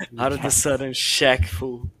Fu. Out of the sudden, Shaq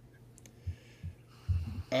Fu.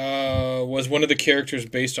 Was one of the characters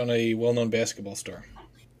based on a well-known basketball star?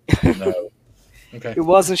 No. Okay. It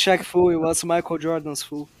wasn't Shaq Fu, it was Michael Jordan's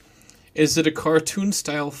Fu. Is it a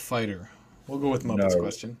cartoon-style fighter? We'll go with Muppet's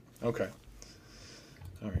question. Okay.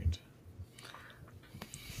 All right.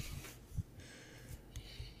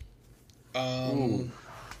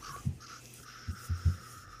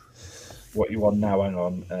 What you on now? Hang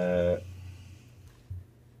on.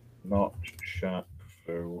 Not Shaq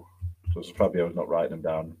Fu. So probably I was not writing them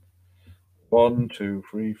down. 1, 2,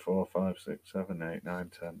 3, 4, 5, 6, 7, 8,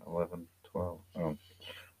 9, 10, 11, 12. Oh.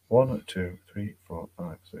 1, 2, 3, 4,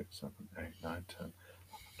 5, 6, 7, 8, 9, 10.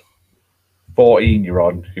 14 you're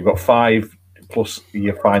on. You've got 5 plus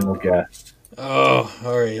your final guess. Oh,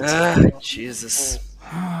 all right. Jesus.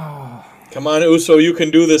 Come on, Uso, you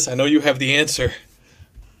can do this. I know you have the answer.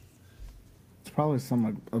 It's probably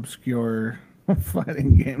some obscure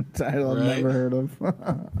fighting game title I've never heard of.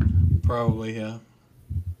 Probably, yeah.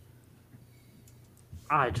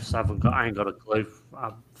 I just haven't got. I ain't got a clue.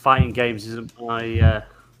 Fighting games isn't my.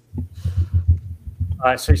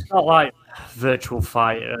 So it's not like Virtual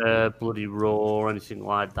Fighter, Bloody Raw, or anything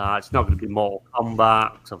like that. It's not going to be Mortal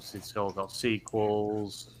Kombat. 'Cause obviously, it's all got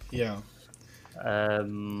sequels. Yeah.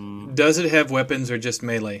 Does it have weapons or just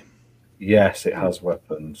melee? Yes, it has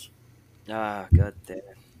weapons. Ah, god damn.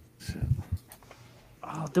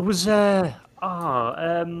 Oh, there was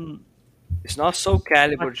It's not Soul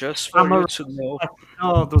Calibur, like just for you to know.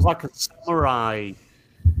 No, there was like a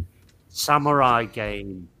samurai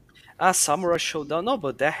game. Samurai Showdown. No,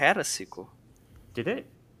 but that had a sequel. Did it?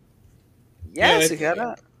 Yes, it had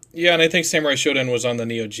a... Yeah, and I think Samurai Shodown was on the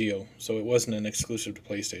Neo Geo, so it wasn't an exclusive to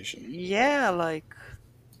PlayStation. Yeah, like...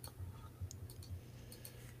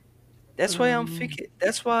 That's why I'm thinking...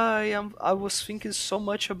 That's why I was thinking so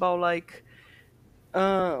much about, like...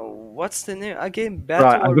 what's the name? Again, Battle...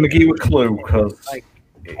 Right, I'm going to give you a clue, because like,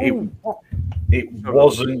 it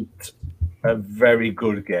wasn't a very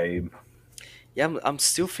good game. Yeah, I'm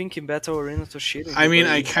still thinking Battle Arena Toshido. I mean,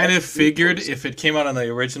 I kind of figured if it came out on the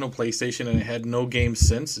original PlayStation and it had no games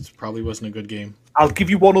since, it probably wasn't a good game. I'll give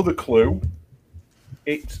you one other clue.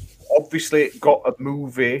 It obviously got a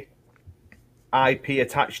movie IP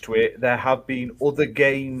attached to it. There have been other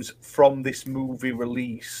games from this movie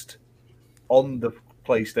released on the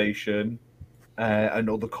PlayStation and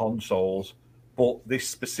other consoles, but this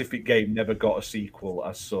specific game never got a sequel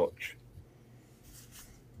as such.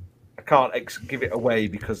 I can't give it away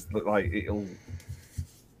because like it'll.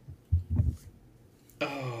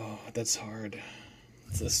 Oh, that's hard.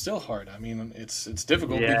 It's still hard. I mean, it's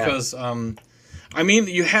difficult because I mean,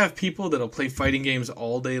 you have people that'll play fighting games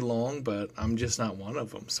all day long, but I'm just not one of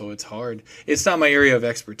them, so it's hard. It's not my area of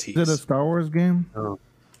expertise. Is it a Star Wars game? Oh.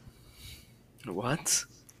 What?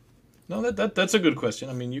 No, that's a good question.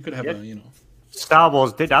 I mean, you could have a Star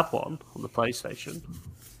Wars did have one on the PlayStation.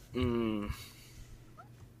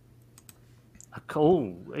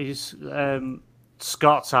 Cool. Is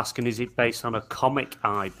Scott's asking, is it based on a comic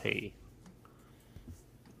IP?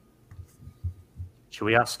 Should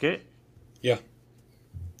we ask it? Yeah.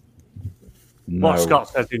 No. What Scott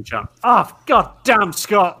says in chat. Oh, god damn,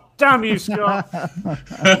 Scott. Damn you, Scott.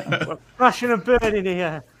 We're crashing and burning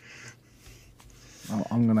here. Oh,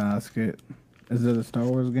 I'm going to ask it. Is it a Star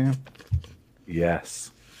Wars game?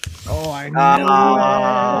 Yes. Oh, I knew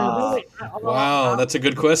Ah. it. Wow, that's a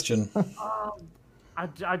good question.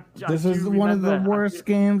 This is one of the worst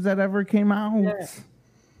games that ever came out. Yeah.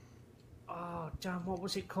 Oh, damn, what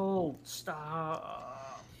was it called? It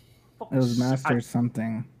was Master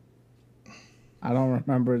something. I don't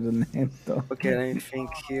remember the name though. Okay, let me think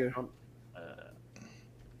here. I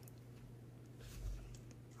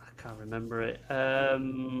can't remember it.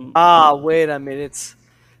 Wait a minute.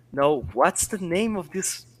 No, what's the name of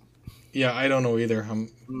this Yeah, I don't know either.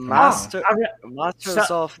 Masters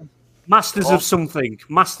of Masters of something.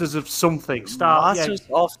 Masters of something. Masters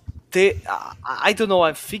of I don't know.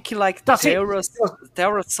 I'm thinking like That's it.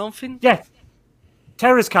 Terra something. Yeah.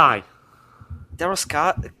 Terra's Kai. Terra's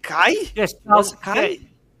Kai? Yes. Was it Kai? Yeah.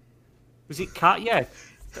 Was it Kai? Yeah.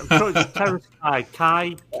 I'm sure it's Terra's Kai.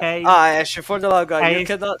 Kai. K. Ash, for the love of God, K. you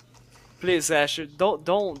cannot. Please, Ash,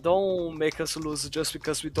 don't make us lose just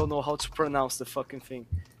because we don't know how to pronounce the fucking thing.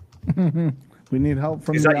 We need help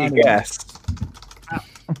from Is the that your audience. guess?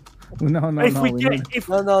 No,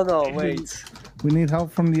 Wait. We need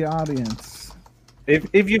help from the audience.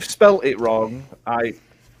 If you've spelt it wrong, I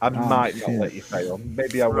might not shit. let you fail.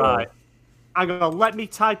 Maybe I will. Right. Hang on. Let me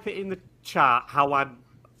type it in the chat how I'm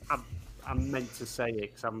meant to say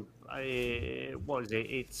it. Cause what is it?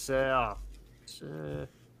 It's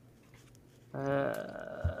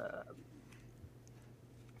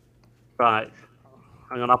right.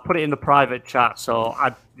 Hang on. I'll put it in the private chat. So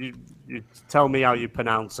you tell me how you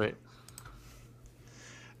pronounce it.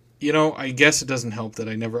 You know, I guess it doesn't help that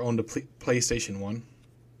I never owned a PlayStation 1.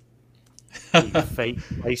 You fake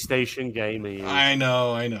PlayStation gamer. I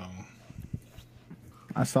know.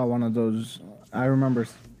 I saw one of those. I remember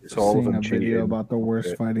all of seeing them a video cheating. about the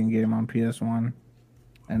worst fighting game on PS1,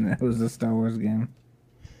 and it was the Star Wars game.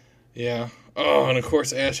 Yeah. Oh, and of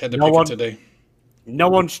course Ash had to No pick one- it today. No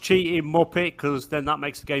one's cheating, Muppet, because then that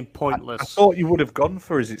makes the game pointless. I thought you would have gone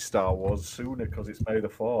for Is It Star Wars sooner because it's May the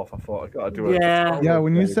 4th. I thought I've got to do it. Yeah,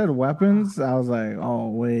 when you said weapons, I was like, oh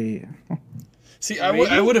wait. See, I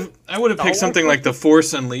would have picked something like The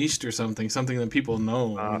Force Unleashed or something that people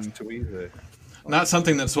know. I mean, It's too easy. not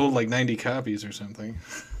something that sold like 90 copies or something.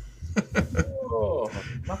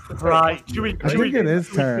 Right. I think it is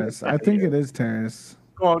Terrace. I think it is Terrace.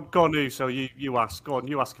 Go on, Uso. You ask. Go on,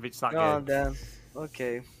 you ask if it's that Oh, game. damn.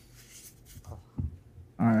 Okay.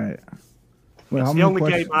 All right. Wait, It's the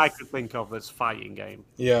only game I could think of that's fighting game.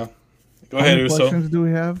 Yeah. Go How ahead, many Uso. questions do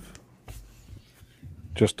we have?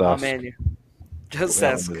 Just Oh, ask. man. Just Yeah,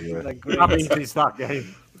 ask. I'm with Like, That means it's that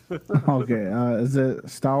game. Okay. Is it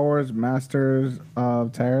Star Wars Masters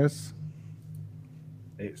of Terrace?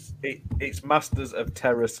 It's Masters of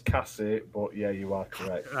Terrace Cassie, but yeah, you are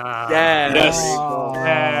correct. yeah. Yes.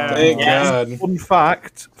 there you go. Thank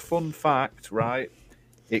God. Fun fact, right?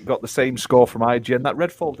 It got the same score from IGN that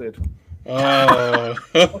Redfall did. Oh.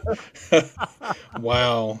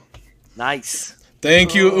 Wow. Nice.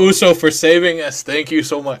 Thank you, Uso, for saving us. Thank you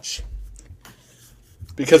so much.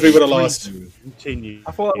 Because we would have lost. Continue.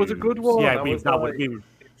 I thought that was a good one. Yeah, I was that like- would be.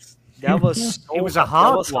 That was It was a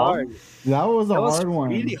hard that was one. hard. That was a That was hard one.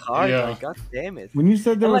 really hard. Yeah. Like, God damn it. When you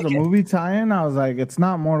said there I was like a it. movie tie-in, I was like, it's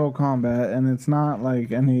not Mortal Kombat, and it's not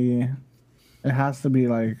like any. It has to be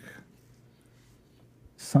like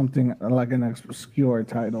something like an obscure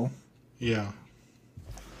title. Yeah.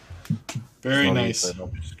 Very nice.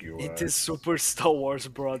 It is Super Star Wars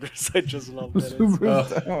Brothers. I just love that. Super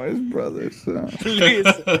Star Wars Brothers.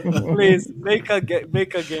 Please make a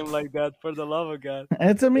game like that for the love of God.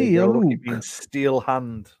 It's a me, yo, Luke. Steel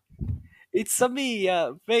hand. It's a me,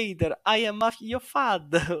 Vader. I am your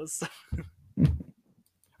father.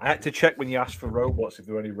 I had to check when you asked for robots if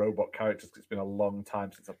there were any robot characters. 'Cause it's been a long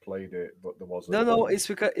time since I played it, but there wasn't. No, it's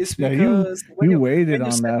because Yeah, when you waited when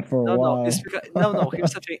on said- that for a no, while. No, it's because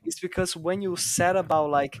here's the thing. It's because when you said about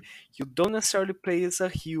like you don't necessarily play as a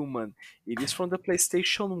human, it is from the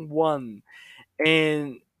PlayStation 1,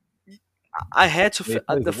 and I had to. Yeah, it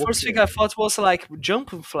plays The a first thing Wookiee. I thought was like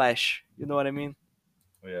jump and flash. You know what I mean?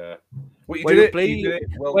 Yeah. Well, Where you did play, did it.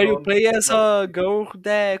 Well where you done. play as a girl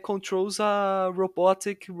that controls a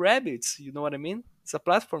robotic rabbit. You know what I mean? It's a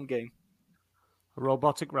platform game.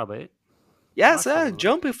 Robotic Rabbit. Yes, That's all.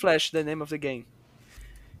 Jump and Flash, the name of the game.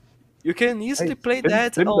 You can easily play Tim-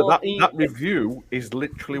 that. Timber, on, that review is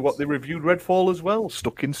literally what they reviewed Redfall as well,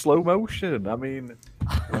 stuck in slow motion. I mean,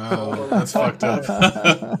 Wow, that's fucked up.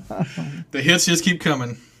 The hits just keep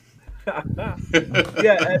coming. yeah,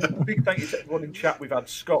 big thank you to everyone in chat. We've had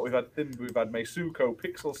Scott, we've had Thimble, we've had Meisuko,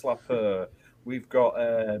 Pixel Slapper, we've got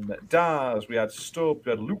Daz, we had Stubb, we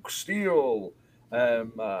had Luke Steele.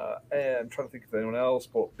 I'm trying to think of anyone else,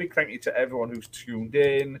 but big thank you to everyone who's tuned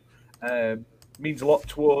in. means a lot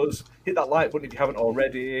to us. Hit that like button if you haven't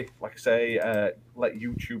already. Like I say, let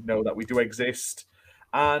YouTube know that we do exist.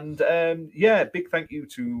 And big thank you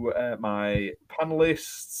to my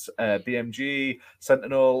panelists, BMG,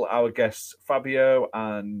 Sentinel, our guests Fabio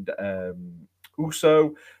and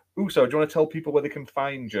Uso. Uso, do you want to tell people where they can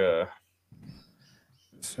find you?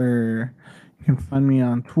 Sir, you can find me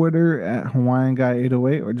on Twitter at Hawaiian Guy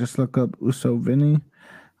 808 or just look up Uso Vinny.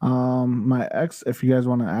 My ex, if you guys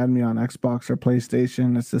want to add me on Xbox or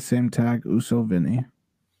PlayStation, it's the same tag, Uso Vinny.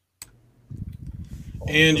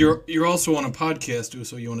 And you're also on a podcast,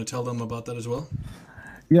 Uso. You want to tell them about that as well?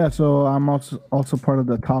 Yeah, so I'm also part of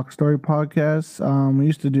the Talk Story podcast. We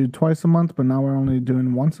used to do twice a month, but now we're only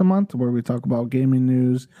doing once a month, where we talk about gaming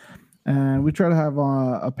news, and we try to have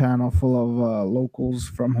a panel full of locals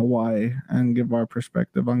from Hawaii and give our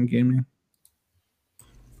perspective on gaming.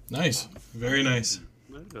 Nice, very nice.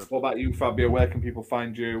 What about you, Fabio? Where can people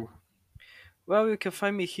find you? Well, you can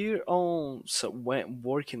find me here on when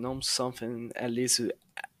working on something, at least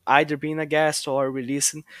either being a guest or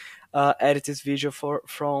releasing edited video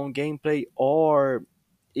from gameplay, or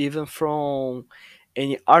even from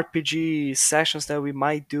any RPG sessions that we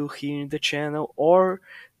might do here in the channel, or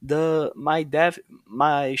my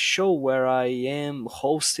show where I am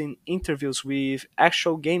hosting interviews with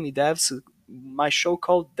actual gaming devs. My show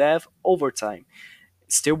called Dev Overtime.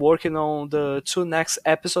 Still working on the 2 next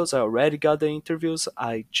episodes. I already got the interviews.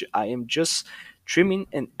 I am just trimming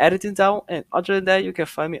and editing down. And other than that, you can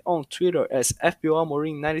find me on Twitter as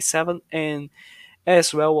FBOAmorin97 and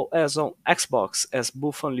as well as on Xbox as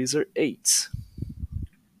Buffon Lizard 8.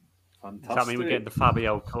 Fantastic. Does that mean we're getting the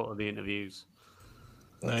Fabio cut of the interviews?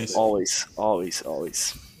 Nice. Always.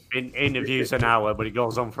 Interviews an hour, but it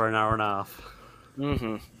goes on for an hour and a half.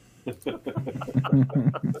 Mm-hmm.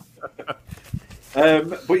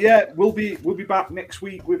 But yeah, we'll be back next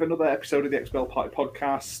week with another episode of the XBL Party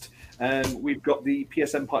Podcast. We've got the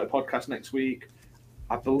PSN Party Podcast next week.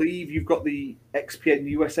 I believe you've got the XPN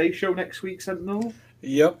USA show next week, Sentinel.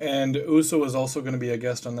 Yep, and Uso is also going to be a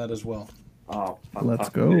guest on that as well. Oh, fantastic. Let's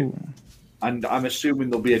go. And I'm assuming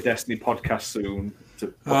there'll be a Destiny podcast soon.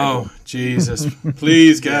 Oh, Jesus.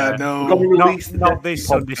 Please, God, no. Not this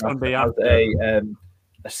Sunday after.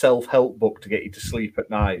 A self-help book to get you to sleep at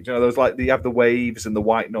night. You know, those like you have the waves and the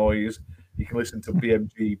white noise. You can listen to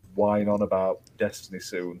BMG whine on about Destiny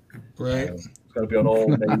soon. Right. It's going to be on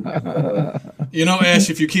all. You know,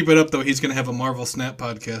 Ash, if you keep it up, though, he's going to have a Marvel Snap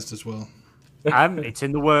podcast as well. It's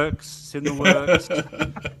in the works.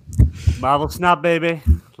 Marvel Snap, baby.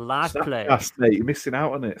 Live play. Snapcast, mate. You're missing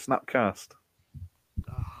out on it. Snapcast.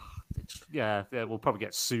 Yeah, we'll probably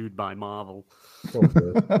get sued by Marvel.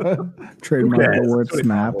 Trademark the word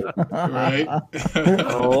snap. Right.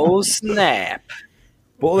 Oh, snap.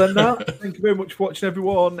 But other than that, thank you very much for watching,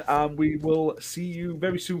 everyone. And we will see you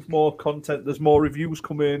very soon for more content. There's more reviews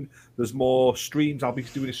coming. There's more streams. I'll be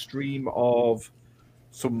doing a stream of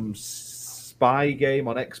some spy game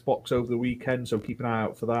on Xbox over the weekend, so keep an eye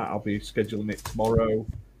out for that. I'll be scheduling it tomorrow.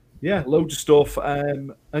 Yeah, loads of stuff.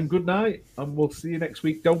 And good night. And we'll see you next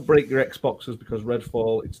week. Don't break your Xboxes because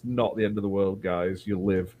Redfall, it's not the end of the world, guys. You'll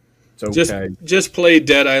live. It's okay. Just play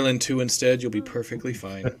Dead Island 2 instead. You'll be perfectly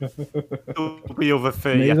fine. There'll be over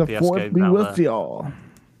 30 May the FPS fourth games be out with there. y'all.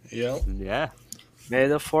 Yep. Yeah. May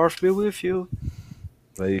the 4th be with you.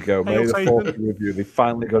 There you go. Hail May the Satan. 4th be with you. They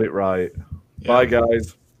finally got it right. Yeah. Bye,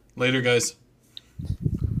 guys. Later, guys.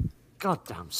 Goddamn